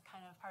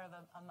kind of part of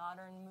a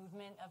modern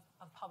movement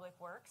of public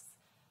works.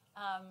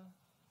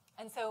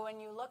 And so when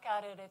you look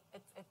at it,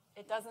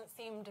 it doesn't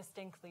seem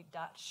distinctly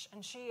Dutch,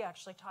 and she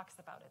actually talks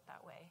about it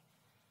that way.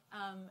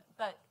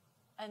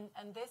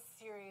 And this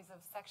series of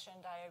section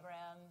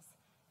diagrams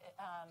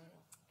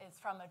is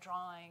from a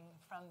drawing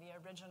from the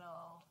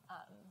original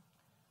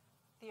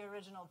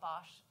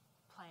Bosch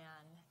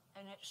plan,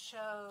 and it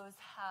shows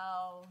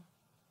how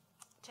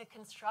to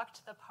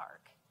construct the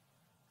park.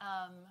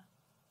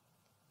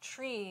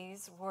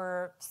 Trees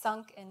were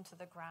sunk into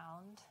the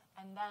ground,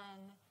 and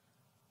then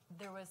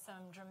there was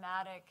some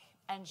dramatic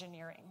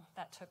engineering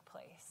that took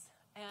place.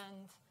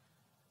 And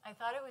I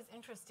thought it was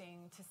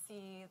interesting to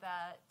see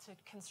that to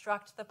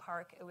construct the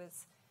park, it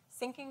was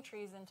sinking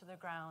trees into the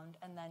ground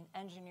and then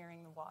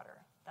engineering the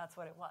water. That's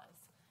what it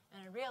was.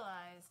 And I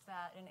realized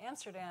that in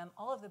Amsterdam,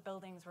 all of the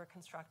buildings were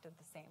constructed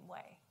the same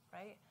way,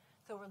 right?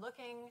 So we're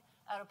looking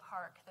at a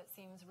park that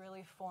seems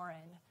really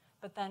foreign,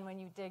 but then when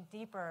you dig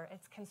deeper,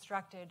 it's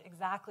constructed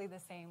exactly the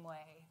same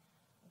way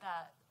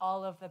that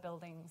all of the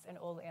buildings in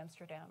Old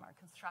Amsterdam are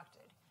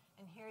constructed.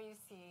 And here you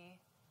see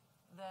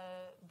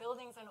the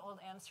buildings in Old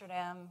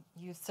Amsterdam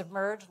use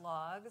submerged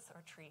logs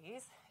or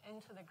trees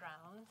into the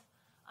ground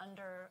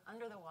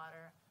under the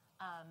water,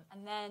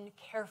 and then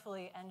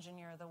carefully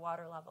engineer the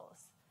water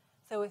levels.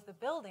 So with the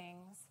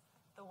buildings,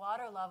 the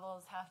water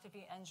levels have to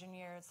be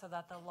engineered so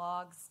that the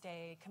logs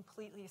stay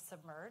completely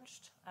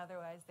submerged,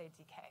 otherwise they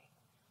decay.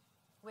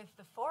 With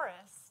the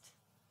forest,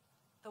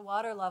 the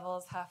water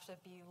levels have to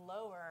be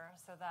lower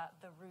so that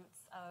the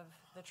roots of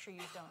the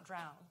trees don't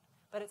drown.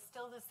 But it's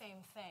still the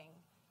same thing.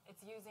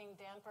 It's using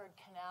dampered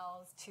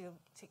canals to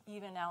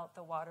even out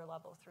the water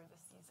level through the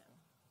season.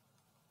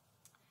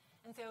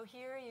 And so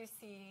here you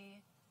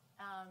see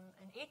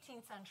an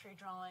 18th century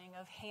drawing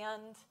of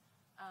hand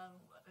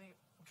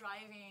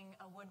driving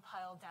a wood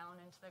pile down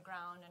into the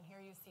ground, and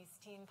here you see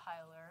steam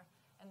piler,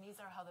 and these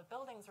are how the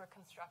buildings were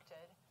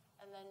constructed.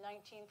 And then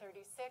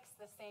 1936,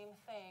 the same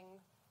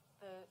thing,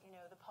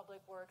 the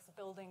public works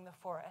building the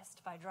forest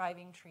by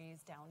driving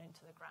trees down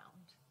into the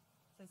ground.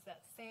 So it's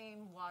that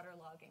same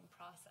waterlogging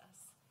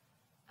process.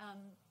 I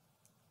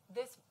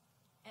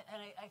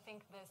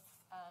think this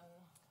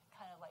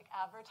kind of like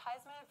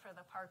advertisement for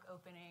the park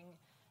opening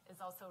is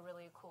also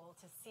really cool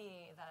to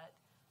see that,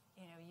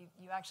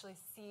 you actually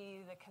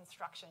see the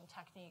construction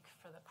technique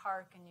for the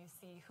park and you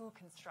see who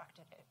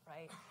constructed it,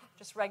 right?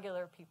 Just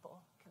regular people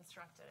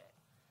constructed it.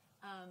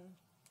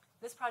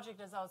 This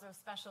project is also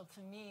special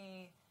to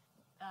me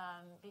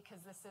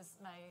because this is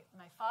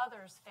my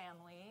father's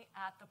family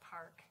at the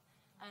park.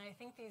 And I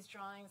think these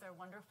drawings are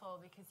wonderful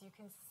because you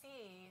can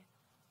see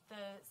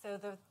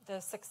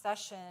the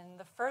succession.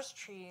 The first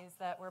trees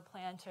that were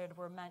planted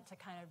were meant to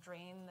kind of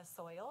drain the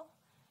soil.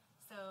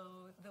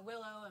 So the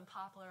willow and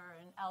poplar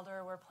and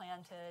elder were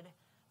planted,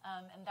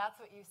 and that's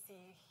what you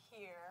see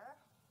here.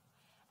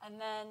 And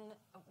then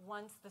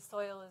once the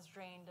soil is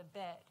drained a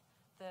bit,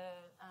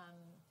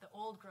 the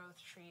old growth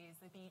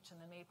trees, the beech and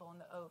the maple and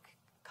the oak,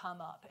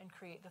 come up and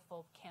create the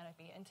full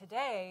canopy. And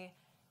today,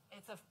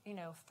 it's a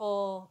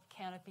full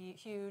canopy,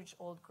 huge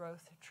old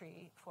growth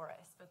tree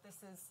forest. But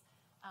this is,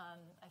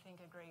 I think,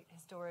 a great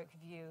historic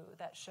view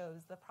that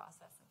shows the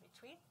process in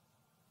between.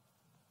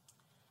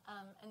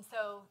 And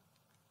so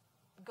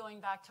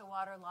going back to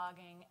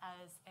waterlogging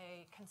as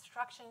a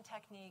construction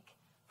technique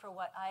for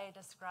what I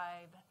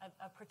describe,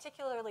 a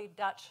particularly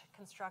Dutch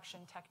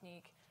construction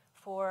technique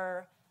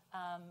for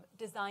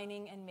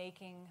designing and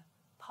making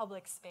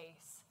public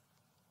space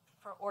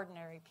for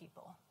ordinary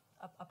people,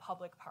 a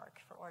public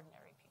park for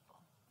ordinary people,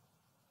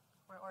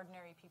 where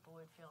ordinary people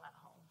would feel at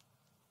home.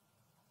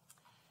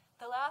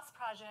 The last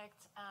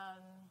project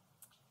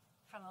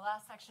from the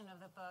last section of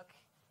the book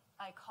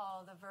I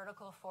call the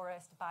vertical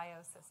forest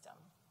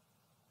biosystem.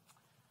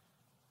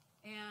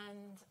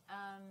 And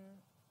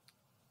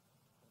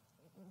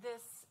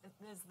this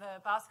is the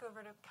Bosco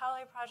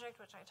Verticale project,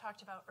 which I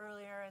talked about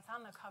earlier. It's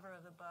on the cover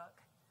of the book,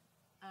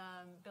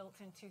 built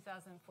in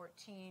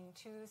 2014,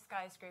 2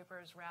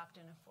 skyscrapers wrapped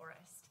in a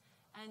forest.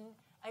 And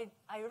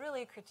I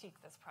really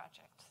critique this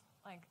project.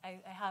 Like,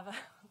 I have a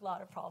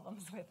lot of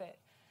problems with it.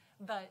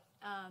 But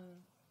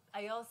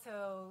I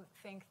also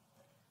think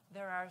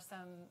there are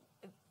some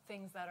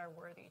things that are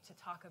worthy to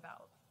talk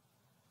about.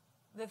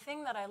 The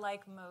thing that I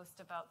like most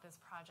about this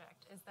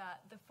project is that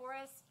the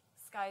forest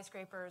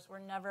skyscrapers were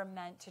never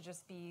meant to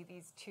just be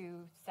these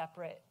 2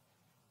 separate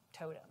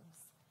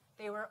totems.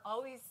 They were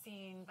always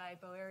seen by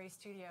Boeri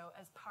Studio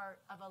as part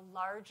of a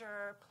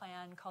larger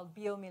plan called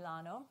Bio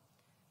Milano,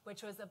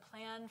 which was a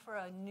plan for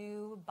a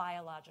new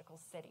biological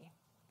city.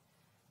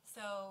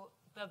 So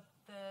the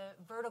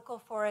vertical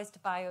forest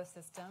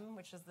biosystem,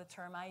 which is the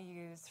term I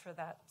use for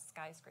that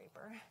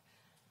skyscraper,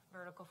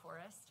 vertical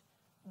forest,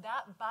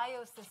 that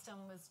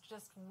biosystem was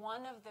just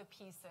one of the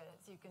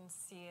pieces. You can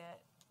see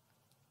it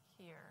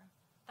here.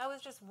 That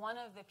was just one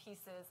of the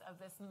pieces of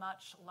this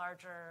much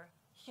larger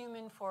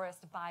human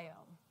forest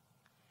biome.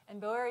 And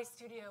Boeri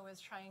Studio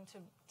was trying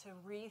to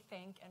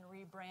rethink and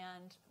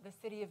rebrand the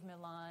city of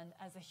Milan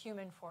as a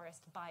human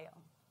forest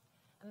biome.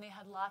 And they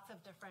had lots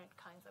of different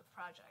kinds of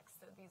projects.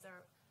 So these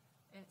are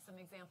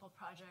some example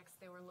projects.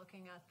 They were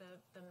looking at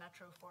the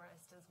metro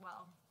forest as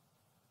well.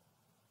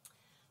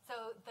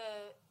 So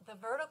the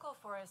vertical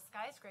forest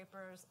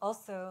skyscrapers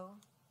also,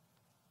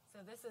 so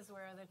this is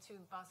where the 2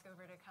 Bosco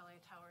Verticale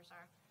towers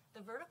are.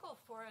 The vertical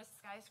forest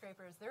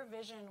skyscrapers, their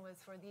vision was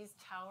for these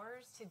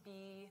towers to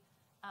be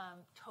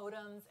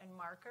totems and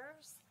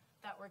markers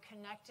that were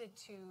connected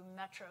to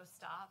metro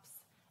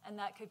stops, and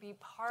that could be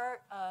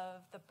part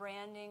of the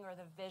branding or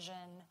the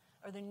vision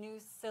or the new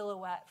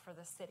silhouette for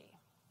the city.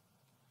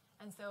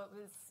 And so it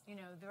was,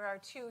 there are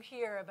 2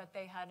 here, but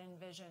they had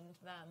envisioned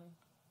them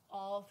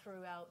all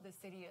throughout the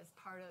city as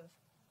part of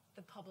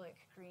the public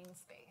green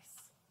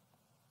space.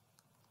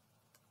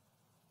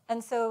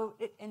 And so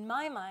in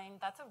my mind,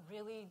 that's a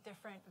really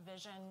different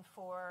vision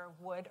for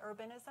wood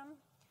urbanism,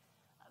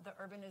 the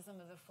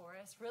urbanism of the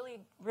forest, really,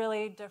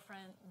 really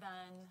different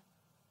than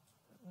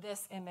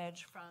this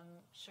image from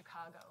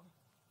Chicago.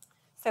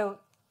 So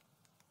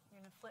I'm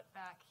going to flip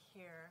back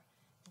here.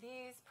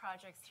 These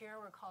projects here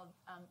were called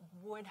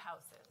wood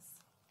houses.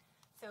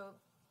 So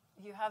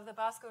you have the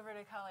Bosco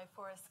Verticale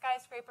forest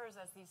skyscrapers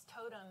as these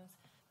totems,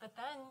 but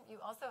then you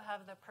also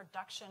have the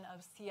production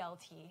of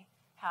CLT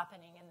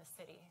happening in the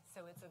city.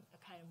 So it's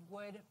a kind of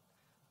wood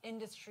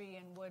industry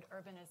and wood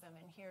urbanism.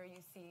 And here you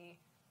see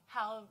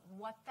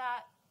what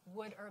that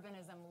wood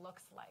urbanism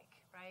looks like,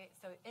 right?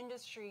 So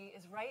industry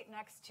is right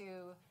next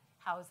to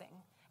housing.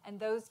 And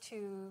those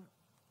 2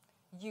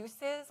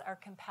 uses are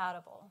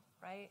compatible,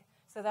 right?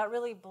 So that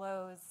really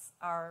blows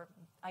our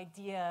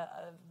idea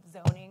of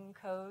zoning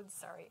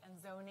codes,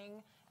 and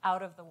zoning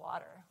out of the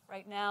water.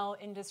 Right now,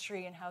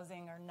 industry and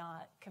housing are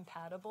not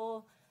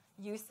compatible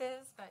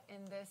uses, but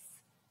in this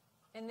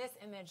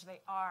image,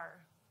 they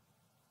are.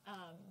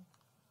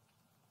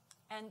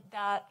 And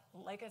that,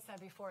 like I said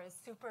before, is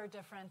super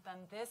different than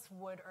this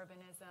wood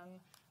urbanism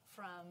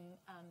from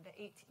the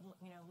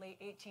late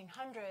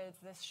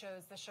 1800s. This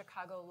shows the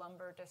Chicago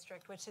lumber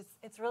district, which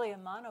it's really a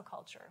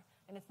monoculture,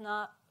 and it's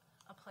not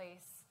a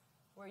place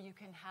where you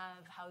can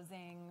have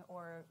housing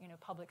or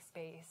public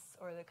space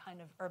or the kind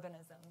of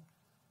urbanism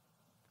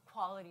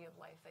quality of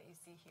life that you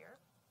see here.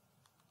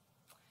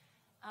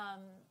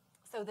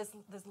 So this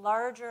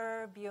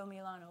larger Bio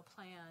Milano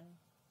plan.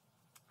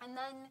 And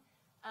then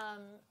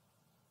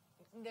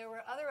there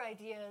were other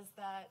ideas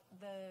that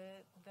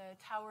the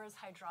tower's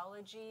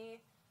hydrology,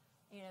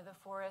 the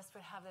forest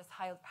would have this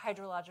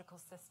hydrological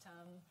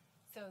system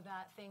so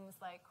that things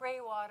like gray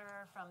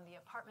water from the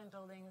apartment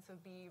buildings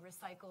would be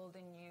recycled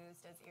and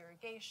used as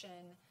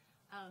irrigation.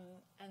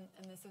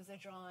 And this was a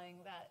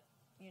drawing that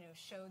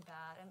showed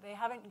that. And they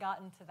haven't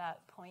gotten to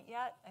that point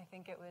yet. I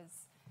think it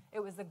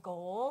was a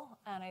goal,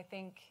 and I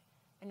think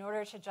in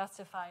order to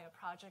justify a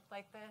project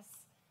like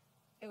this,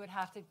 it would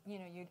have to,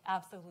 you'd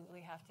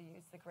absolutely have to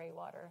use the gray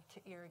water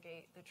to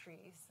irrigate the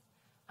trees.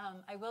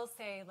 I will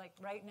say, like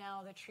right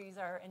now, the trees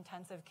are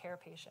intensive care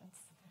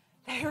patients.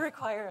 They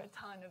require a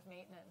ton of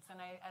maintenance,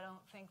 and I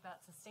don't think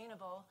that's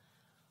sustainable.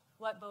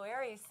 What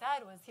Boeri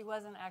said was he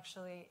wasn't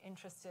actually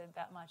interested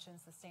that much in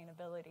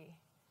sustainability.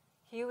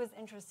 He was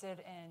interested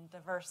in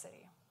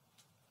diversity.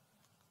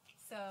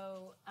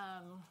 So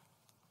I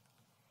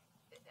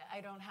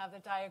don't have the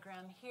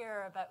diagram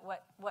here, but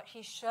what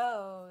he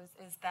shows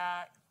is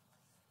that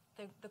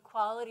the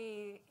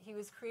quality, he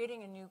was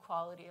creating a new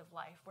quality of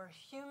life where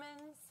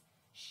humans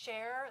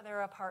share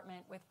their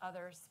apartment with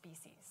other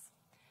species.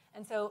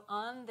 And so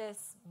on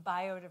this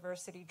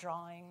biodiversity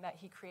drawing that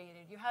he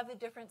created, you have the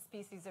different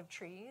species of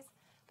trees,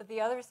 but the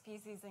other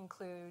species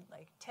include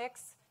like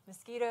ticks,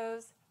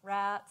 mosquitoes,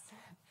 rats,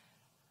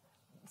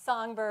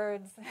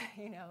 songbirds,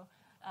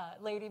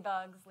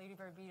 ladybugs,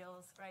 ladybird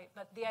beetles, right?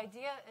 But the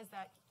idea is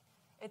that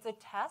it's a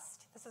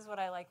test. This is what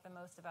I like the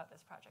most about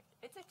this project.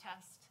 It's a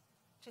test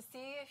to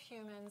see if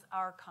humans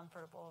are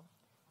comfortable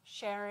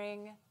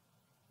sharing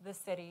the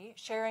city,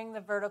 sharing the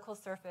vertical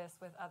surface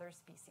with other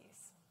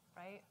species,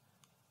 right?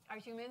 Are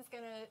humans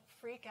going to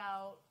freak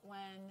out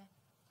when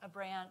a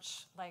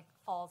branch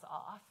falls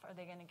off? Are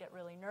they going to get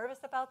really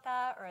nervous about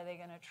that? Or are they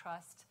going to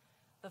trust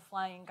the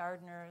flying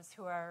gardeners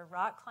who are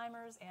rock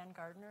climbers and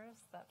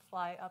gardeners that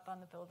fly up on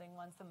the building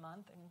once a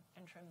month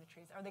and trim the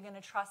trees? Are they going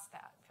to trust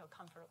that, feel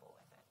comfortable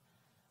with it?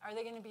 Are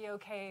they going to be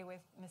okay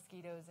with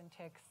mosquitoes and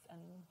ticks and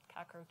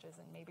cockroaches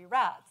and maybe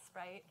rats,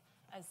 right,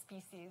 as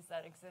species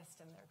that exist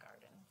in their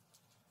garden?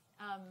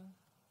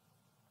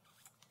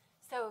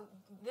 So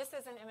this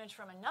is an image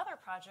from another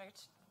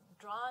project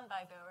drawn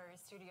by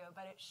Boeri's studio,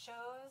 but it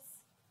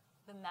shows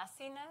the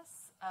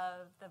messiness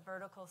of the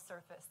vertical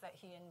surface that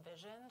he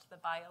envisioned, the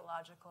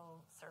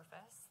biological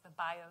surface, the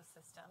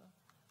biosystem.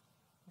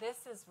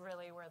 This is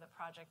really where the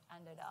project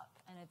ended up,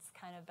 and it's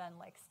kind of been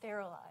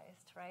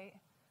sterilized, right?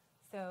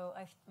 So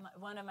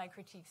one of my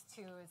critiques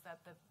too is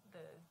that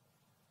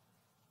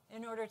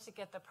in order to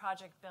get the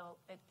project built,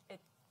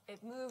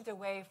 it moved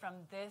away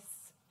from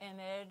this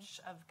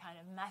image of kind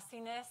of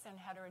messiness and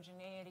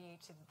heterogeneity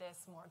to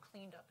this more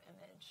cleaned up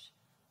image.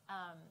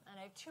 And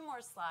I have two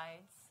more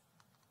slides.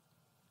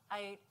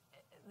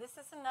 This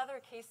is another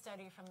case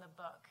study from the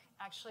book,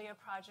 actually a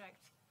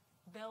project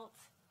built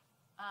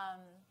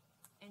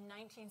in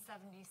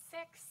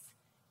 1976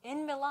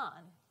 in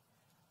Milan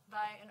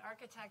by an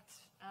architect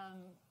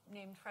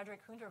named Friedrich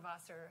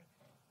Hundertwasser.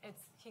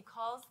 He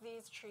calls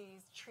these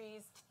trees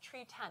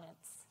tree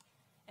tenants.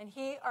 And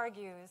he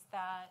argued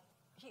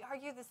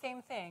the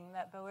same thing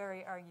that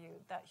Boeri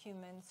argued, that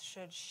humans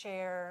should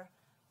share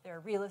their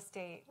real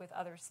estate with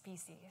other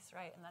species,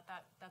 right? And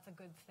that's a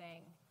good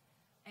thing.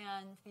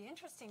 And the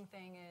interesting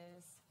thing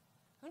is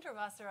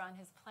Hundertwasser on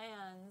his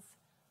plans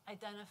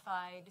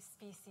identified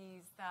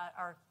species that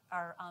are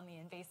on the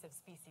invasive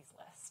species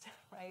list,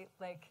 right?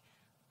 Like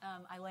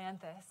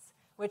ailanthus,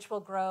 which will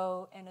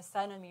grow in a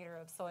centimeter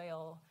of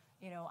soil,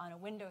 on a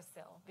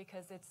windowsill,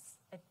 because it's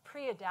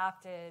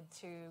pre-adapted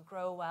to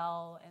grow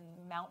well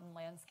in mountain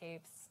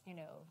landscapes,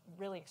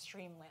 really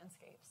extreme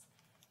landscapes.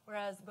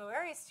 Whereas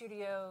Boeri's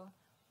studio,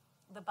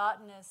 the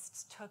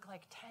botanists took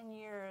 10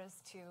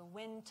 years to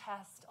wind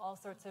test all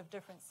sorts of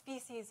different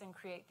species and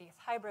create these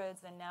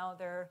hybrids, and now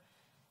they're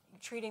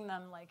treating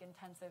them like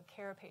intensive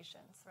care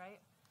patients,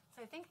 right?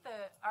 So I think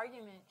the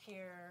argument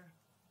here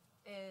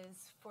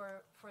is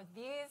for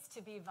these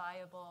to be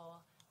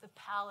viable, the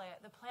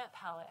plant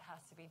palette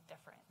has to be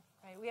different,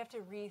 right? We have to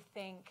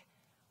rethink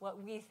what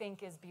we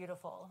think is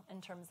beautiful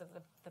in terms of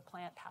the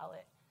plant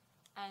palette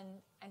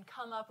and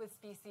come up with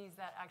species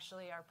that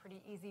actually are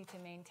pretty easy to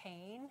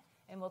maintain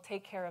and will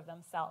take care of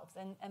themselves.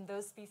 And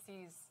those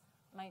species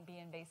might be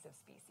invasive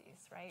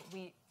species, right?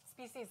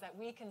 Species that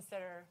we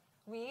consider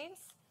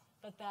weeds,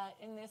 but that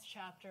in this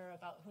chapter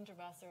about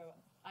Hundertwasser,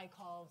 I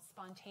call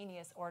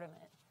spontaneous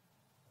ornament.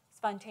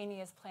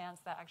 Spontaneous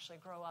plants that actually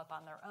grow up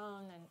on their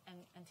own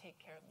and take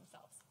care of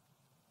themselves.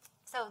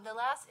 So the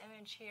last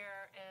image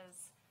here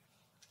is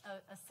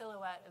a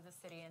silhouette of the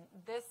city. And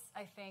this,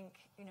 I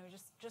think,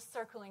 just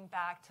circling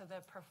back to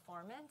the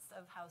performance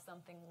of how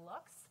something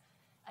looks,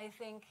 I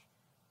think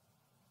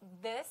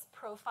this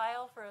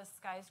profile for a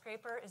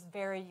skyscraper is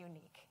very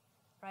unique,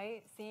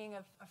 right? Seeing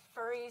a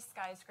furry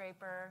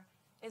skyscraper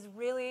is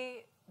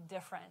really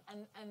different.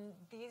 And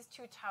these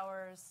two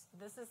towers,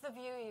 this is the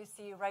view you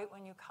see right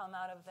when you come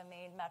out of the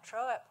main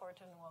metro at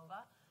Porta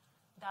Nuova.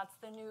 That's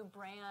the new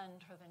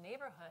brand for the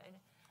neighborhood.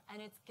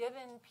 And it's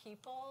given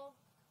people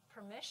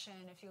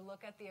permission. If you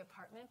look at the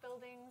apartment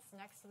buildings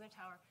next to the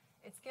tower,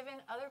 it's given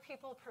other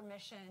people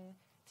permission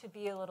to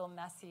be a little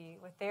messy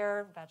with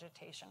their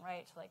vegetation,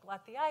 right? To like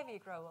let the ivy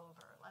grow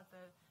over, let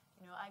the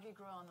ivy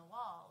grow on the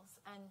walls.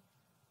 And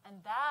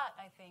that,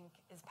 I think,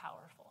 is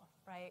powerful,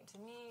 right? To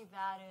me,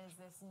 that is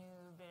this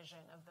new vision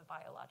of the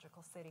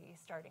biological city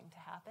starting to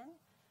happen.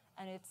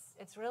 And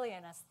it's really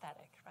an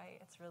aesthetic, right?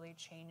 It's really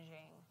changing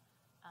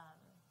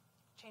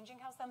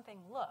how something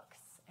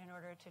looks in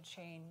order to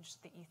change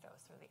the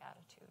ethos or the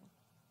attitude.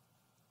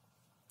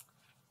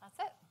 That's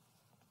it.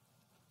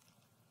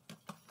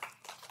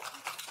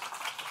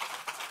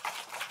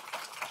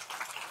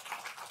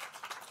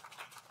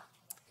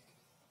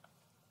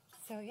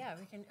 So yeah,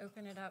 we can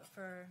open it up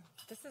for,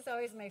 this is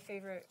always my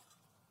favorite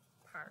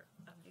part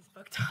of these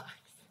book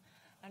talks.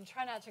 And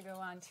try not to go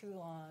on too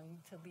long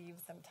to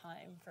leave some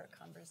time for a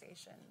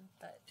conversation,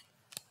 but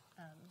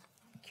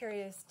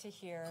curious to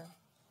hear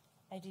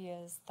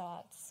ideas,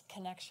 thoughts,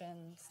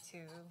 connections to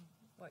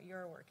what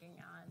you're working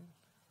on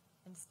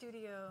in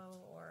studio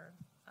or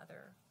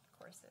other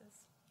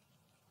courses.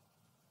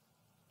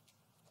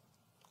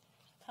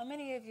 How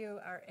many of you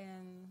are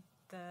in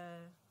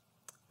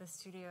the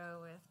studio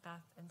with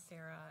Beth and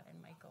Sarah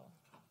and Michael?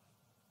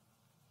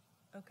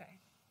 Okay.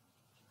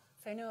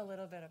 So I know a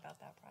little bit about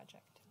that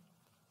project.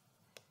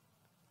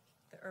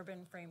 The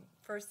urban frame.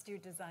 First you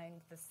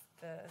designed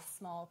the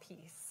small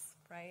piece,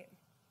 right?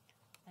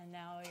 And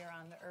now you're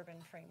on the urban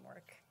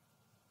framework.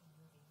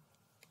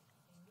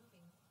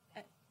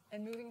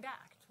 And moving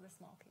back to the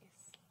small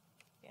piece.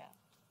 Yeah.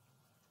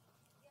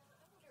 Yeah, I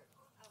wonder,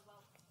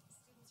 while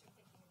students are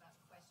thinking about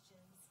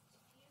questions,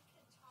 if you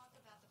could talk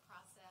about the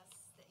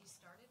process that you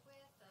started with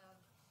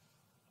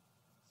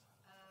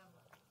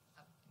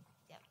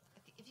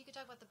if you could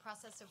talk about the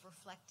process of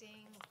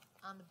reflecting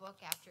on the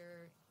book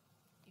after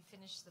you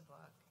finished the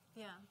book.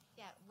 Yeah.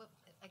 Yeah, what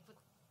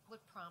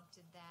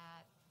prompted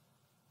that?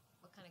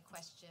 What kind of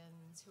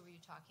questions? Who were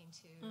you talking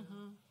to?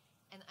 Mm-hmm.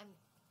 And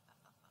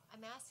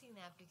I'm asking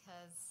that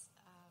because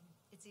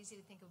it's easy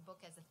to think of a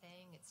book as a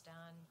thing. It's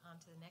done, on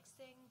to the next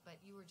thing. But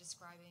you were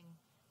describing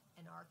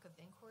an arc of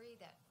inquiry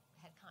that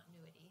had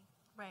continuity.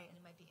 Right. And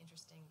it might be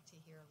interesting to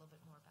hear a little bit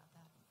more about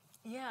that.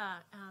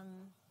 Yeah.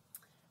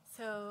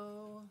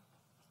 So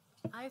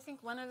I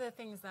think one of the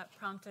things that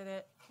prompted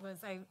it was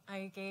I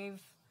gave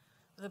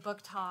the book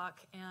talk,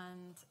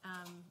 and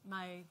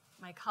my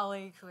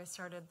colleague who I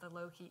started the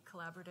Low Heat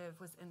Collaborative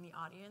was in the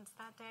audience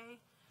that day.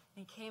 And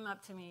he came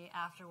up to me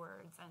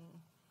afterwards and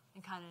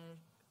kind of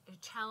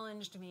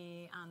challenged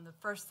me on the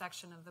first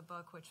section of the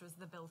book, which was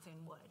the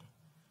built-in wood.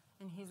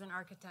 And he's an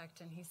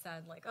architect, and he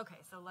said, like, okay,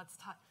 so let's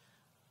talk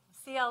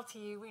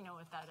CLT. We know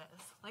what that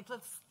is. Like,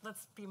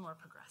 let's be more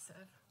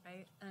progressive,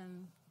 right?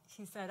 And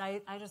he said,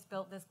 I just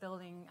built this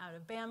building out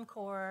of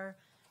BAMCore,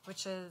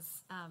 which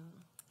is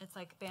it's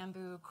like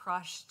bamboo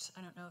crushed.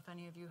 I don't know if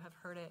any of you have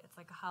heard it. It's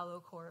like a hollow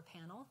core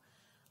panel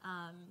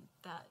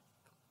that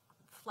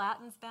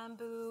flattens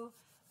bamboo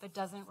but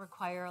doesn't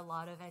require a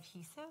lot of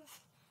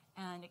adhesive,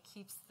 and it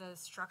keeps the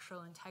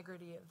structural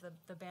integrity of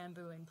the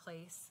bamboo in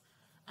place,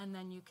 and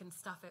then you can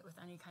stuff it with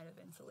any kind of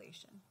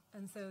insulation.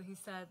 And so he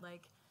said,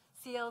 like,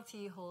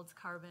 CLT holds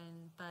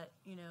carbon, but,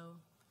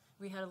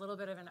 we had a little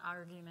bit of an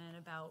argument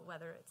about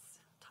whether it's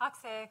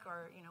toxic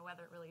or,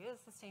 whether it really is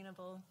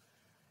sustainable.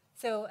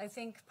 So I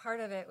think part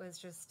of it was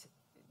just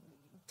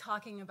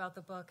talking about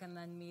the book and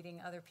then meeting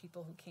other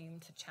people who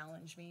came to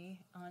challenge me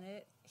on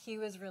it. He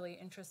was really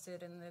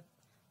interested in the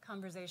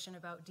conversation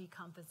about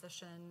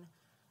decomposition.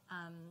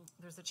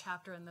 There's a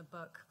chapter in the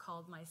book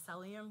called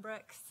Mycelium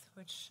bricks,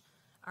 which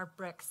are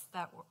bricks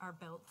that are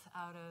built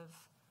out of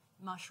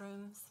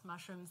mushrooms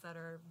that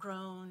are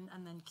grown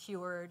and then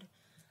cured,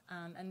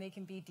 and they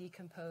can be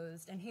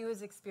decomposed. And he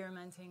was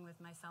experimenting with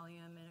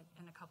mycelium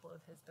in a couple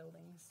of his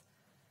buildings.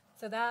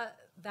 So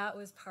that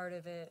was part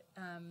of it.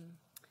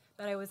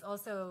 But I was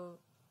also,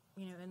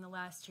 in the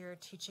last year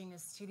teaching a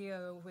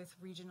studio with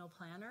regional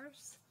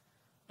planners.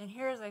 And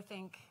here's why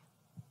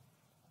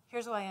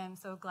I'm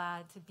so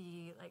glad to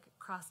be like a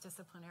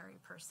cross-disciplinary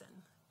person.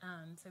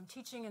 So I'm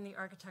teaching in the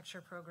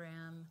architecture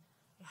program.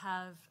 I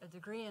have a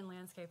degree in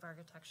landscape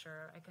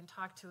architecture. I can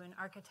talk to an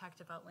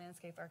architect about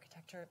landscape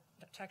architecture,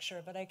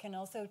 but I can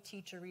also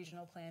teach a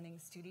regional planning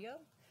studio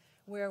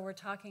where we're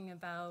talking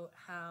about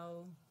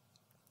how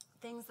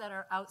things that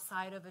are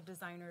outside of a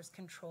designer's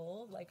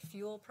control, like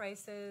fuel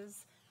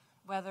prices,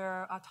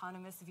 whether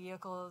autonomous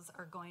vehicles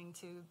are going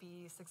to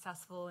be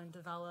successful and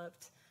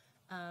developed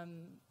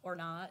or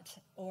not,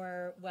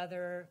 or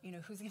whether,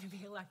 who's going to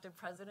be elected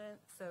president.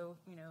 So,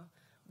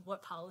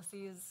 what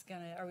policy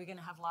are we going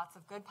to have lots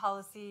of good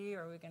policy,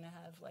 or are we going to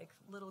have like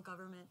little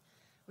government?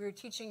 We were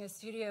teaching a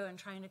studio and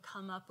trying to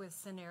come up with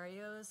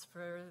scenarios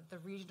for the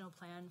regional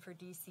plan for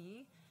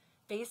DC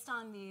based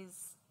on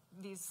these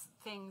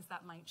things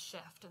that might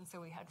shift. And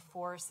so we had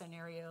 4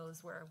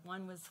 scenarios where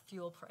one was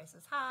fuel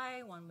prices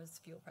high, one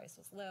was fuel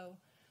prices low.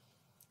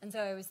 And so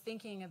I was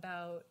thinking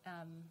about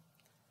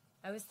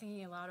I was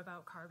thinking a lot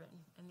about carbon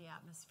in the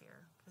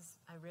atmosphere, because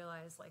I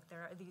realized like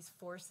there are these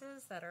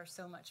forces that are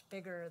so much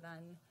bigger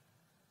than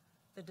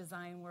the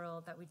design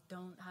world that we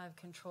don't have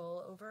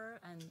control over,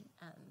 and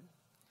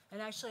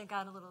actually I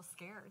got a little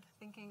scared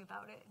thinking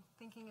about it,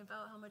 thinking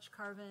about how much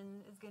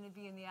carbon is going to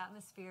be in the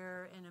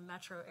atmosphere in a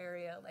metro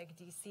area like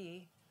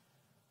DC,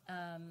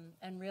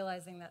 and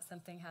realizing that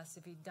something has to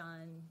be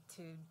done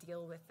to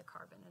deal with the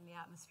carbon in the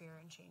atmosphere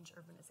and change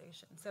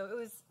urbanization. So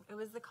it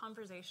was the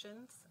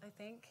conversations, I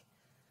think,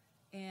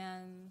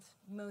 and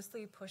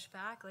mostly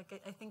pushback.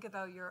 Like I think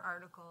about your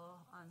article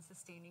on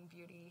sustaining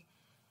beauty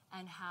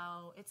and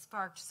how it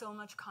sparked so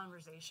much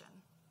conversation,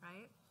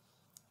 right?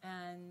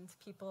 And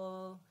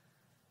people,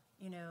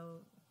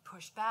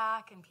 pushed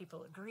back and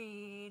people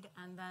agreed,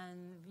 and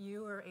then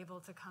you were able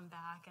to come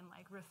back and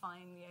like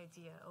refine the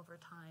idea over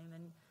time.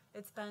 And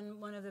it's been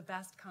one of the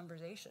best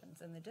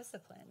conversations in the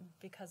discipline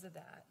because of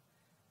that.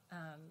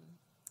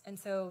 And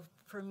so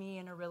for me,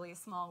 in a really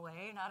small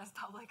way, not as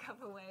public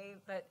of a way,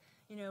 but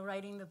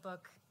writing the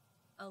book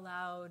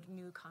allowed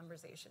new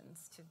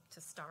conversations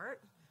to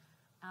start,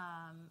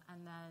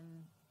 and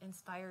then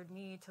inspired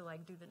me to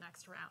like do the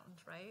next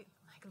round, right?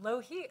 Like low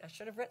heat, I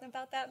should have written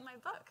about that in my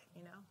book,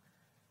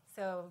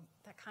 So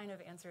that kind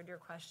of answered your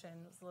question.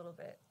 It was a little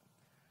bit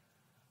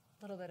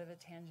of a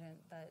tangent,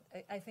 but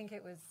I think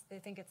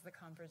it's the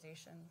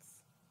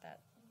conversations,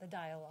 that the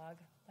dialogue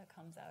that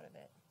comes out of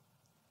it.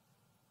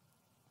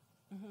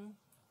 Mm-hmm.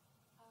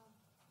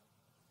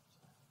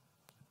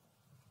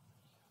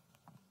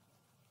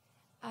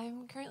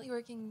 I'm currently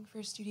working for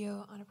a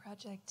studio on a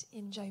project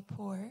in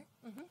Jaipur,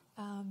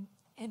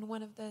 and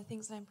one of the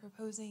things that I'm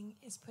proposing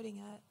is putting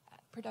a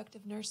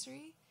productive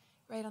nursery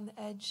right on the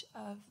edge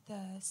of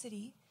the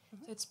city.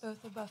 Mm-hmm. So it's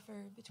both a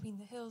buffer between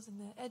the hills and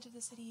the edge of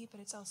the city,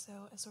 but it's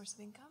also a source of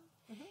income.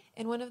 Mm-hmm.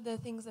 And one of the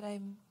things that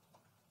I'm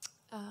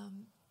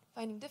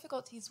finding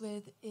difficulties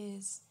with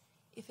is,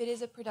 if it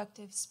is a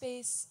productive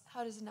space,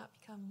 how does it not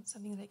become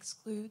something that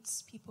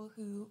excludes people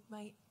who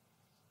might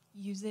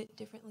use it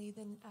differently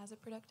than as a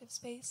productive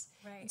space?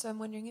 Right. And so I'm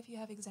wondering if you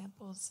have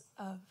examples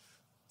of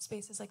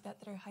spaces like that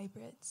are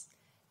hybrids.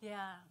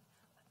 Yeah,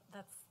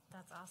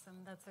 that's awesome.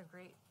 That's a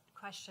great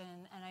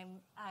question. And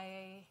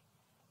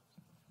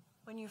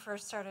when you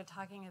first started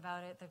talking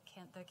about it,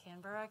 the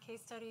Canberra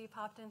case study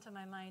popped into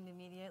my mind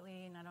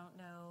immediately, and I don't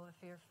know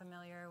if you're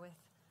familiar with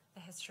the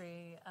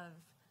history of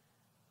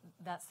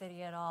that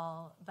city at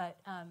all, but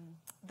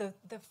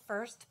the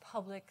first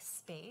public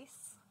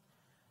space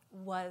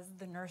was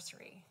the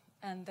nursery.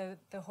 And the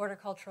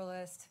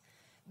horticulturalist,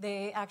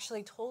 they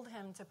actually told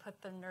him to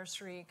put the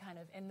nursery kind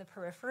of in the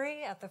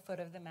periphery at the foot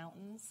of the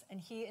mountains, and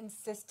he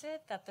insisted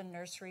that the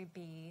nursery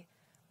be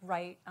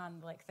right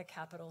on like the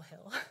Capitol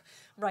Hill,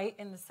 right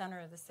in the center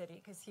of the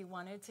city, because he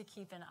wanted to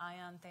keep an eye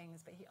on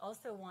things, but he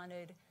also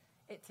wanted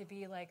it to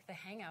be like the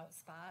hangout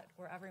spot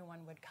where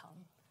everyone would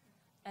come.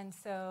 And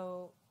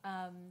so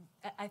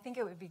I think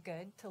it would be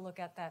good to look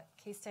at that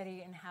case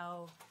study and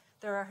how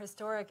there are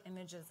historic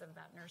images of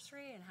that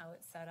nursery and how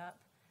it's set up.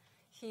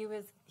 He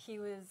was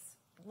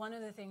one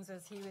of the things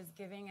was he was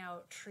giving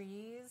out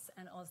trees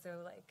and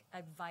also like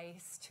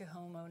advice to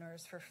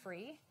homeowners for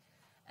free,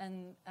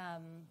 and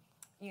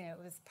it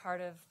was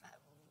part of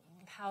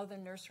how the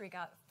nursery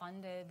got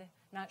funded.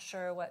 Not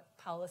sure what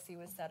policy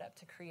was set up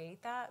to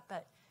create that,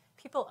 but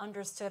people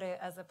understood it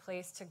as a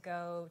place to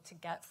go to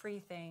get free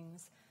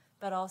things,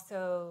 but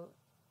also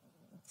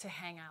to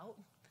hang out,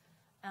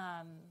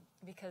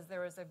 because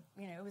there was it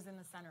was in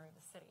the center of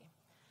the city.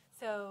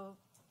 So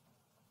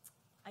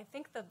I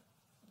think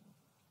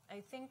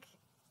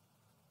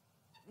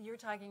you're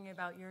talking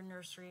about your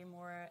nursery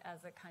more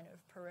as a kind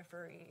of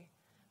periphery,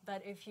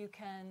 but if you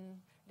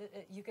can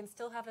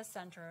still have a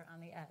center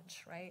on the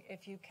edge, right?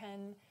 If you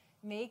can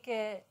make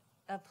it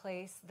a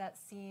place that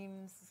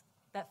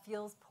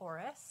feels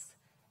porous,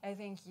 I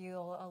think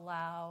you'll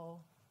allow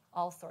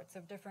all sorts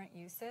of different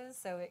uses.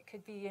 So it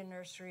could be a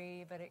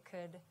nursery, but it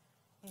could,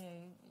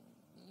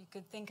 you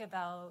could think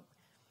about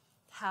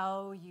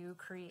how you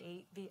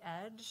create the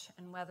edge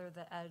and whether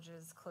the edge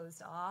is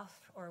closed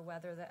off or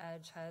whether the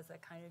edge has a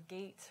kind of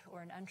gate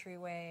or an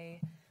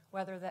entryway,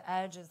 whether the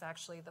edge is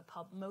actually the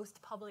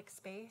most public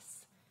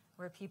space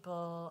where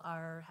people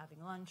are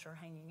having lunch or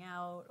hanging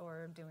out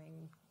or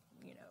doing,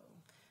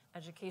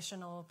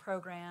 educational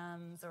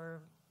programs, or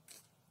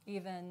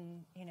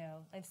even,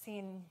 I've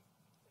seen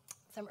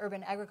some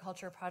urban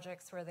agriculture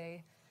projects where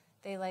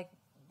they like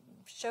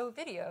show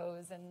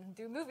videos and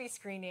do movie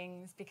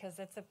screenings because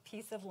it's a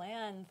piece of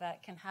land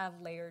that can have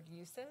layered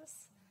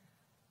uses.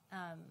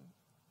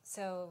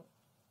 So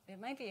it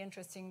might be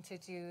interesting to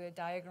do a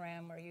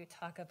diagram where you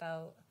talk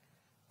about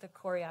the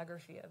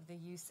choreography of the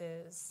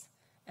uses.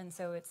 And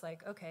so it's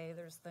like, okay,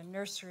 there's the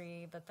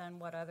nursery, but then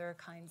what other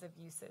kinds of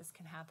uses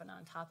can happen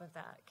on top of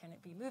that? Can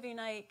it be movie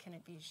night? Can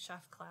it be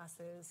chef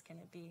classes? Can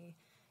it be,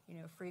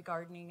 free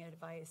gardening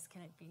advice?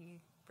 Can it be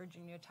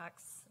Virginia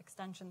Tech's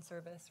extension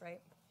service, right?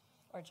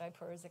 Or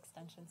Jaipur's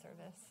extension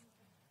service.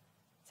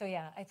 So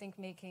yeah, I think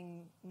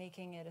making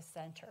it a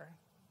center.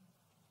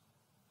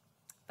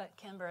 But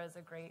Canberra is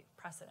a great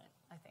precedent,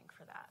 I think,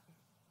 for that,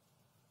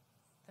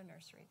 the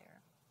nursery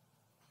there.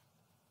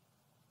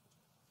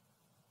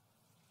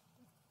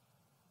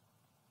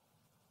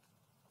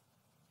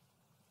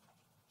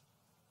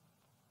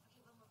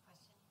 Okay, one more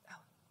question. Oh,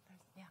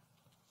 yeah.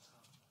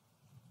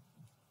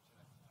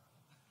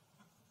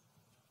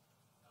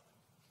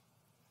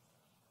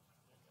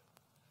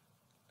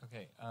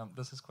 Okay,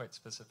 this is quite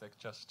specific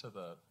just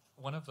to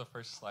one of the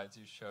first slides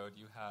you showed.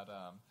 You had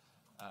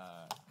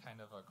kind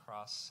of a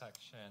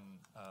cross-section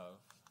of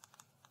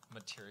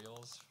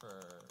materials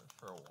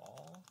for a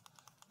wall,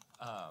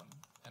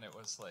 and it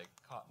was like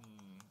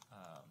cotton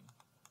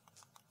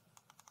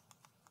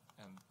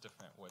and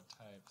different wood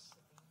types.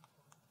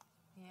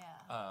 Yeah.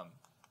 I'm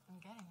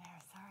getting there,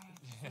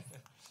 sorry.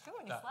 Too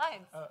many That-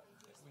 slides.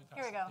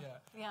 Here we go.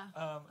 Yeah.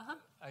 Yeah.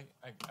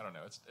 I don't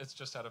know. It's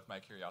just out of my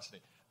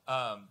curiosity.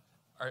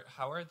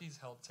 How are these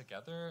held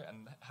together,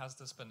 and has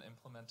this been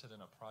implemented in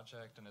a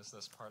project, and is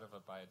this part of a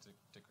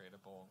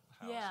biodegradable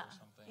house or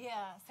something?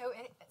 Yeah.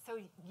 So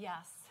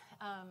yes,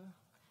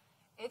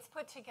 it's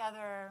put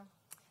together.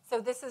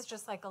 So this is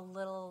just like a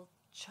little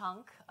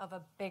chunk of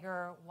a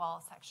bigger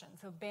wall section.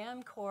 So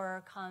BAM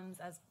core comes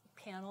as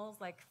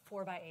panels, like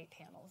 4x8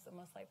 panels,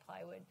 almost like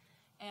plywood,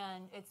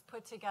 and it's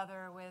put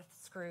together with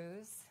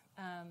screws.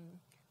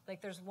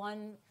 Like there's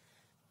one.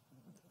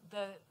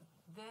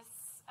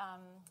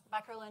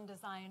 Beckerland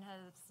Design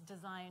has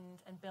designed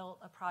and built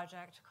a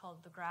project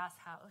called the Grass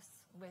House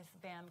with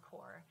BAM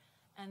core,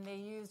 and they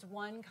used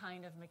one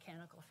kind of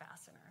mechanical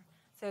fastener.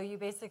 So you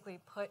basically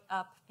put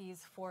up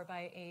these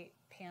 4x8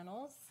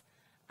 panels,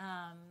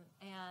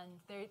 and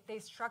they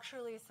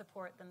structurally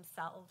support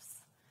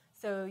themselves.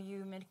 So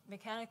you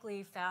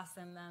mechanically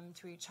fasten them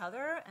to each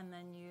other, and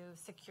then you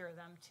secure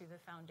them to the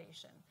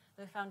foundation.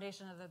 The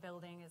foundation of the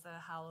building is a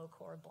hollow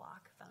core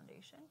block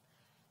foundation.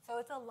 So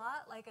it's a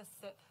lot like a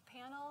SIP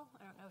panel.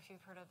 I don't know if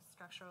you've heard of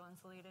structural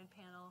insulated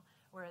panel,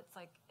 where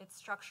it's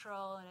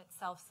structural and it's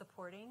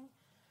self-supporting.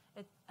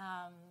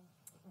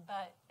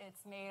 But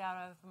it's made out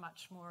of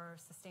much more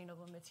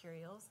sustainable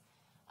materials.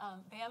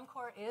 BAM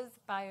core is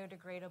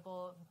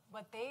biodegradable.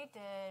 What they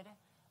did,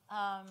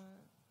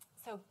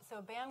 so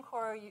BAM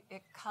core,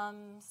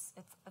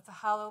 it's a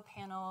hollow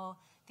panel.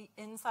 The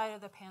inside of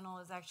the panel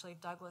is actually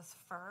Douglas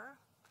fir.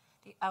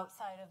 The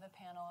outside of the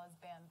panel is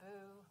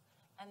bamboo.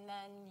 And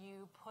then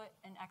you put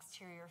an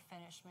exterior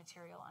finished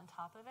material on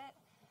top of it.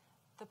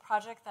 The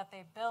project that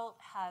they built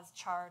has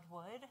charred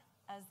wood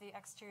as the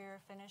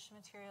exterior finished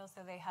material. So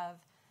they have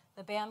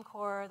the BAM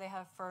core, they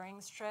have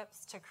furring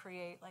strips to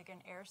create like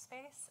an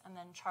airspace, and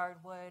then charred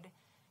wood,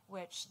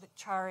 which the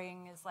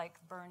charring is like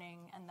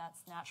burning, and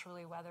that's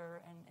naturally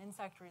weather and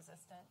insect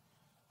resistant.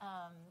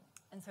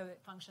 And so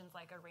it functions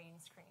like a rain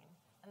screen.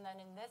 And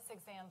then in this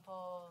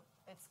example,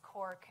 it's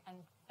cork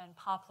and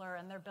poplar,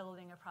 and they're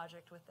building a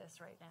project with this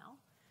right now.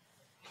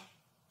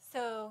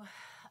 So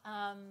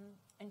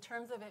in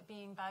terms of it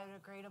being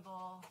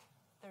biodegradable,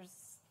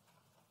 there's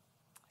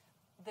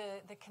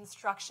the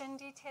construction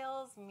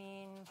details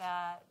mean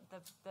that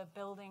the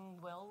building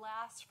will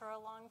last for a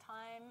long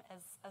time,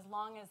 as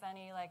long as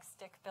any like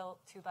stick-built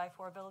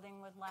 2x4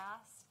 building would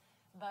last.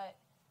 But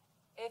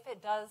if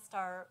it does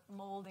start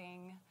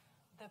molding,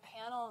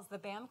 the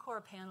BAM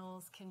core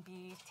panels can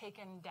be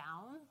taken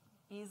down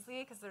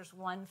easily because there's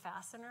one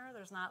fastener.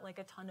 There's not like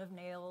a ton of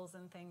nails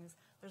and things.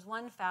 There's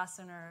one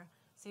fastener,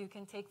 so you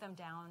can take them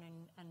down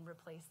and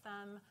replace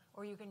them,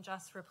 or you can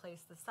just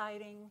replace the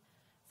siding.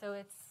 So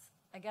it's,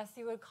 I guess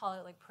you would call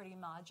it like pretty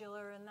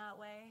modular in that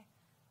way.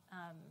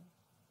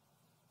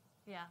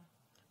 Yeah,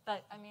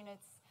 but I mean,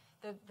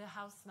 the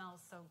house smells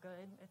so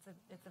good.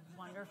 It's a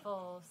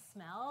wonderful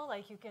smell.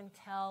 Like you can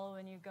tell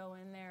when you go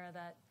in there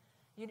that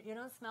you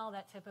don't smell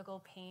that typical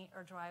paint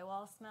or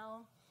drywall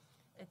smell.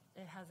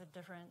 It has a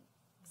different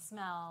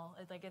smell.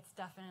 It's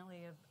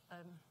definitely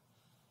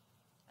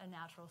a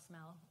natural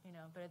smell,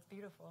 but it's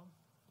beautiful.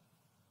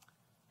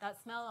 That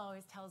smell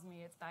always tells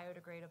me it's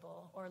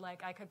biodegradable, or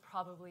like I could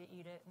probably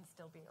eat it and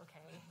still be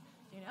okay,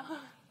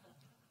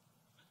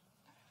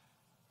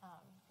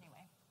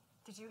 Anyway,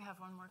 did you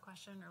have one more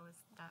question, or was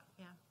that,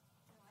 yeah?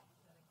 No, I have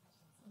another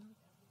question.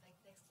 Like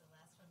next to the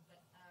last one,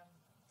 but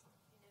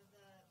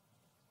the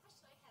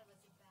question I had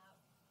was about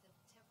the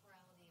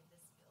temporality of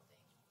this building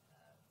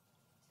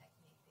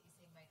technique that you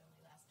say might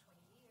only last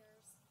 20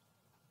 years.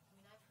 I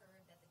mean, I've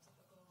heard that the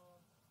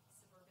typical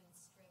suburban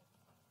strip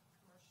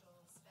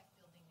commercial spec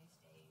building these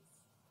days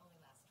only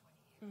lasts 20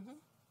 years. Mm-hmm.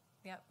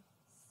 Yep.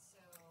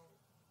 So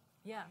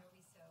Yeah. why are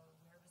we so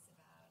nervous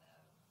about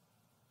a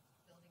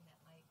building that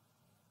might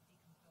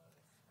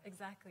decompose? Right?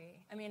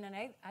 Exactly. I mean, and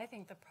I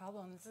think the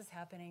problem, this is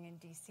happening in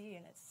DC,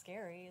 and it's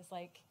scary, is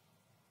like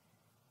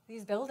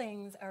these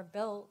buildings are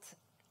built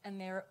and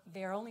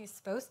they're only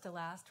supposed to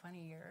last 20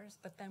 years,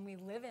 but then we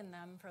live in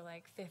them for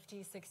like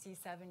 50, 60,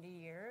 70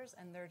 years,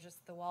 and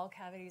the wall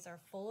cavities are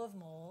full of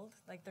mold.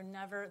 Like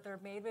they're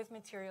made with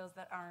materials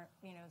that aren't,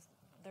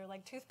 they're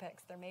like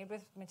toothpicks. They're made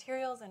with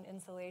materials and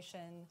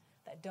insulation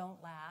that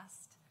don't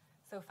last.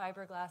 So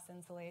fiberglass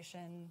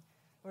insulation,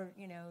 We're,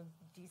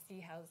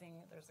 DC housing,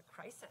 there's a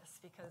crisis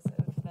because of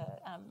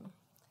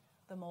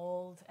the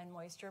mold and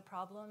moisture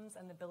problems,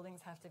 and the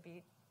buildings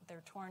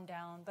they're torn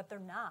down, but they're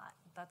not.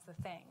 That's the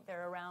thing.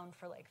 They're around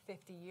for like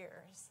 50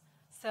 years.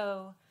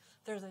 So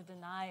there's a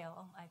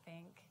denial, I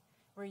think.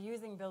 We're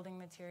using building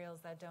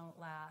materials that don't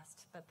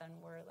last, but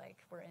then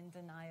we're in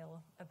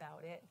denial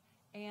about it.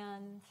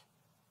 And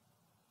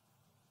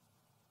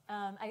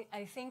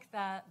I think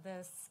that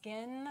the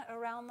skin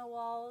around the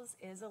walls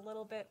is a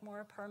little bit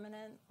more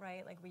permanent,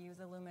 right? Like we use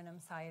aluminum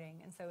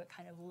siding, and so it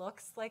kind of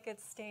looks like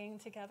it's staying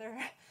together,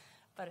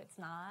 but it's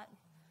not.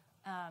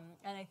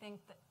 And I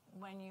think that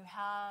when you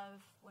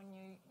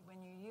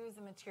use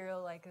a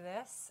material like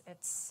this,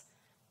 it's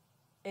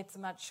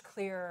much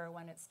clearer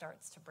when it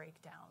starts to break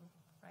down,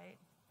 right?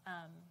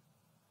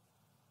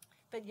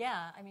 But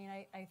yeah, I mean,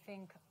 I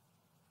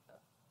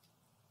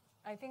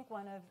think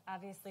one of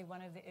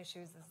the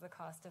issues is the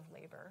cost of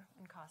labor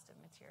and cost of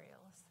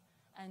materials.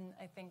 And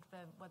I think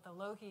what the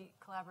Low-Heat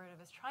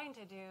Collaborative is trying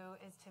to do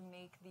is to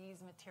make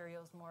these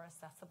materials more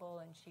accessible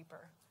and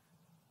cheaper.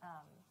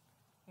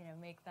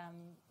 Make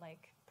them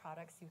like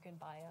products you can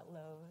buy at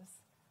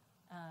Lowe's.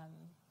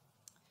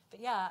 But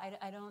yeah,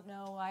 I don't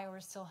know why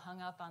we're still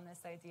hung up on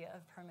this idea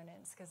of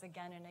permanence, because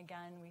again and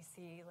again we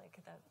see like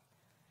that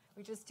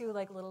we just do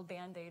like little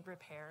Band-Aid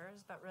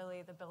repairs, but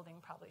really the building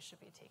probably should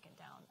be taken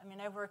down. I mean,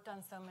 I've worked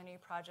on so many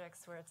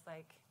projects where it's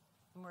like,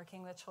 I'm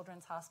working with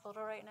Children's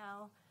Hospital right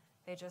now.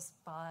 They just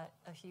bought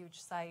a huge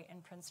site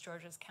in Prince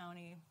George's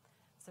County.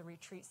 It's a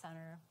retreat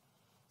center.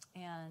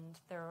 And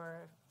there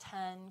were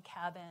 10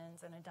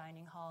 cabins and a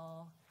dining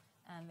hall,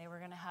 and they were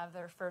going to have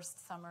their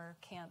first summer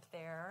camp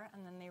there.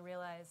 And then they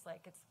realized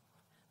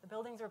the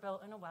buildings are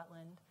built in a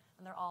wetland,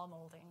 and they're all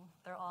molding.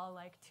 They're all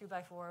like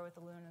 2x4 with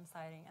aluminum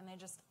siding, and they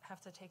just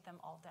have to take them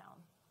all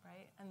down,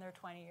 right? And they're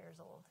 20 years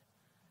old.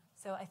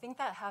 So I think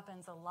that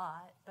happens a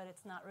lot, but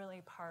it's not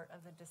really part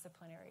of the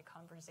disciplinary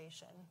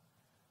conversation,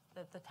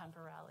 the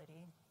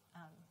temporality.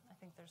 I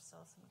think there's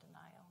still some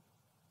denial.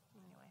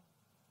 Anyway.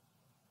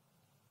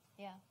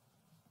 Yeah.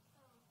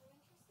 I'm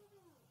interested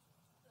in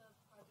the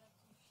project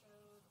you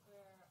showed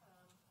where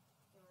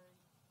they were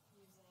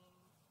using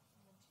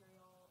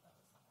material that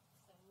was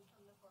thin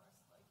from the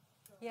forest, like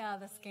Yeah,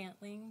 the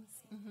scantlings.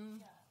 Mm-hmm.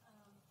 Yeah.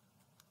 And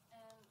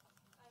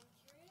I'm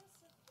curious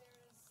if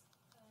there's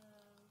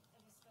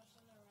a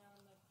discussion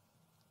around the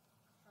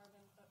carbon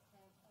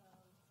footprint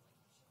of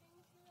shipping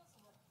materials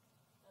and what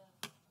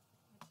the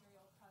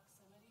material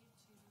proximity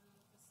to the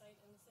site,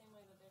 in the same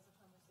way that there's a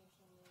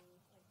conversation in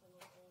the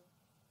local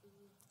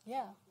food.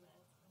 Yeah.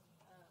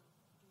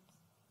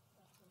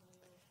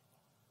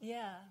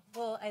 Yeah.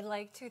 Well, I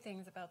like two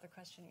things about the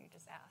question you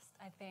just asked.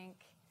 I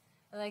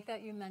like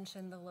that you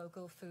mentioned the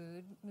local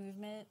food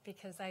movement,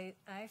 because I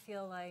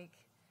feel like,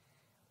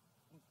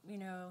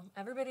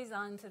 everybody's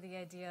on to the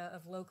idea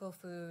of local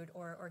food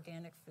or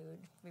organic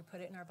food. We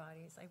put it in our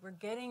bodies. Like, we're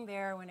getting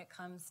there when it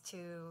comes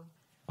to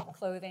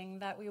clothing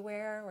that we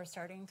wear. We're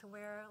starting to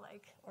wear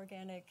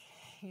organic,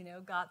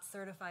 GOTS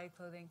certified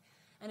clothing.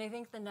 And I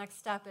think the next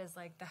step is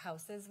the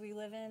houses we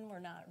live in. We're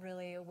not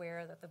really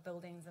aware that the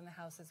buildings and the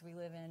houses we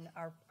live in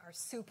are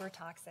super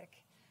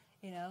toxic,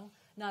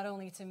 not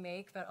only to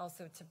make, but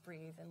also to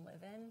breathe and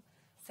live in.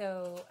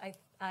 So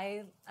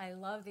I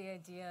love the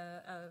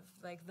idea of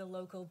the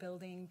local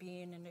building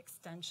being an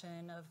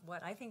extension of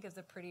what I think is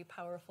a pretty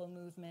powerful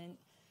movement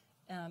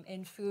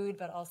in food,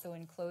 but also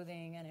in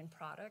clothing and in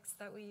products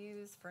that we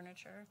use,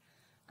 furniture.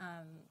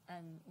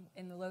 And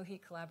in the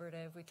Low-Heat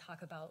Collaborative, we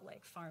talk about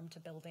farm to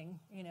building,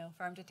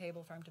 farm to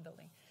table, farm to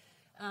building.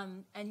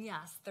 And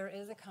yes, there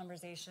is a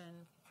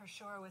conversation for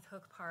sure with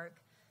Hook Park.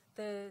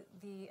 The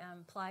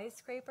Ply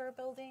Scraper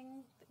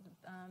building,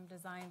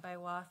 designed by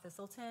Waugh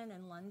Thistleton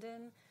in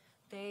London,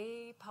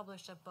 they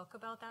published a book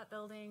about that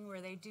building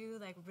where they do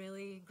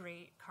really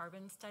great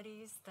carbon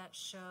studies that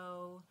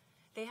show.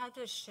 They had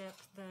to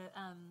ship the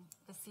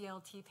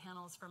CLT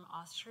panels from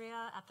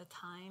Austria at the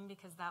time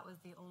because that was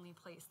the only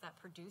place that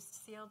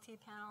produced CLT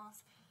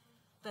panels.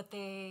 But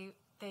they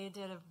did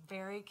a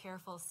very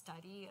careful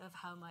study of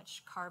how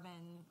much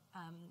carbon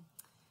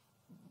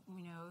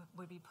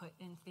would be put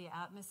into the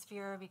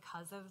atmosphere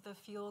because of the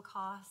fuel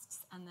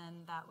costs, and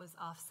then that was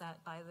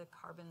offset by the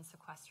carbon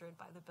sequestered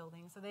by the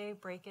building. So they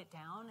break it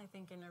down, I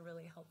think, in a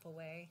really helpful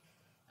way.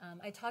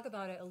 I talk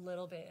about it a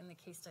little bit in the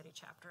case study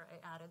chapter. I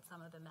added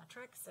some of the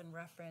metrics and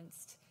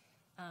referenced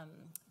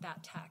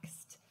that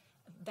text.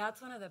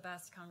 That's one of the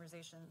best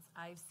conversations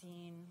I've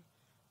seen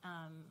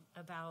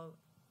about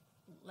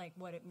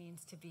what it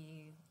means to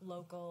be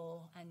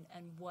local and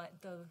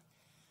what the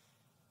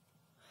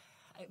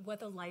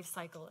life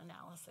cycle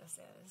analysis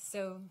is.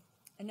 So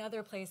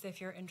another place, if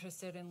you're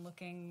interested in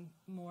looking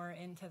more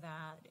into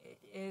that,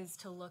 is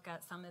to look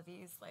at some of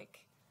these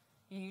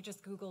you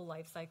just Google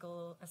life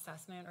cycle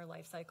assessment or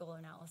life cycle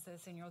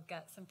analysis, and you'll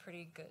get some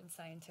pretty good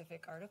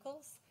scientific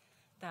articles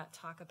that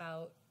talk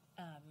about,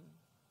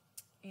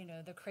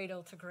 the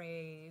cradle to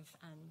grave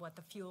and what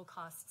the fuel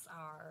costs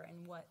are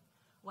and what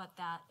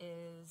that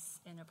is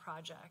in a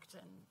project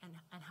and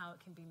how it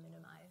can be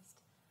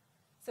minimized.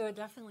 So it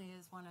definitely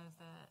is one of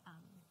the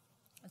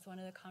it's one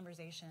of the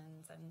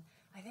conversations, and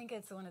I think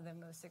it's one of the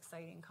most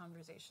exciting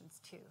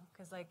conversations too,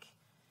 because like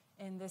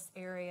in this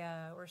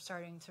area, we're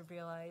starting to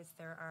realize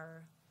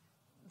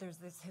there's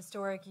this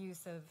historic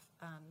use of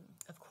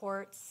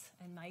quartz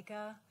and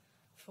mica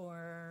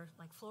for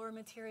like floor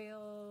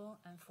material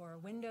and for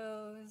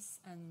windows,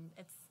 and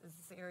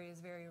this area is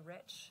very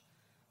rich.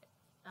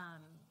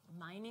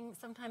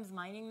 Sometimes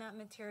mining that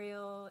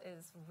material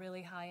is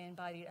really high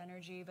embodied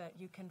energy, but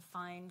you can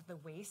find the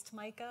waste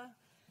mica,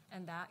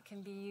 and that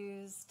can be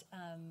used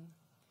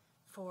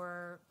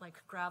for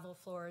like gravel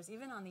floors,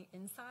 even on the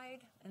inside.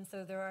 And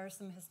so there are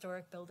some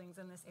historic buildings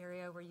in this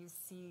area where you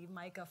see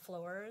mica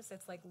floors.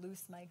 It's like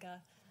loose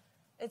mica.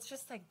 It's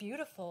just like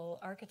beautiful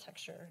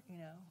architecture, you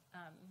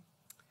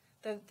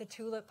know. The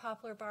tulip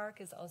poplar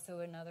bark is also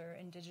another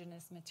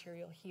indigenous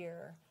material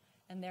here.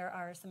 And there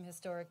are some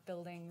historic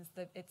buildings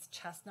that it's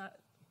chestnut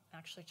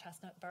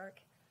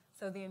bark.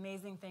 So the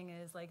amazing thing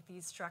is like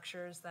these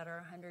structures that are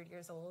 100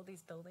 years old,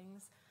 these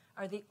buildings,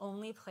 are the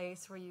only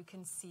place where you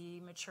can see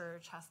mature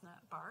chestnut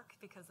bark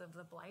because of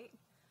the blight.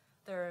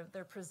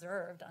 They're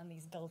preserved on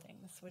these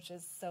buildings, which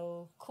is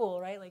so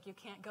cool, right? Like you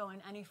can't go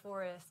in any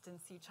forest and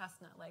see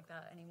chestnut like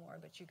that anymore,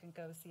 but you can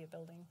go see a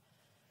building.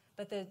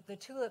 But the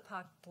tulip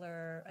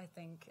poplar, I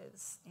think,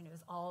 is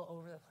all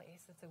over the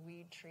place. It's a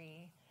weed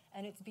tree.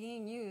 And it's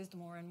being used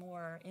more and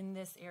more in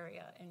this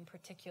area in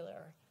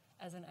particular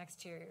as an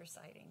exterior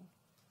siding.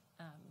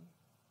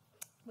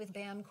 With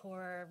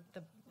BAMCorp,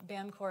 the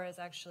BAMCorp is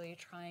actually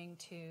trying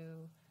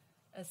to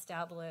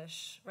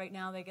establish, right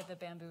now they get the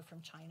bamboo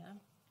from China.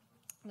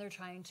 They're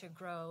trying to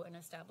grow and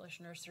establish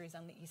nurseries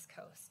on the East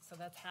Coast. So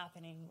that's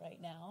happening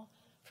right now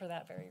for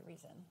that very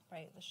reason,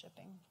 right? The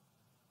shipping.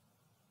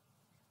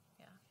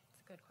 Yeah,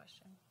 it's a good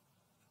question.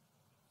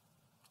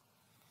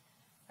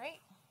 Great.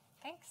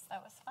 Thanks.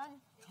 That was fun.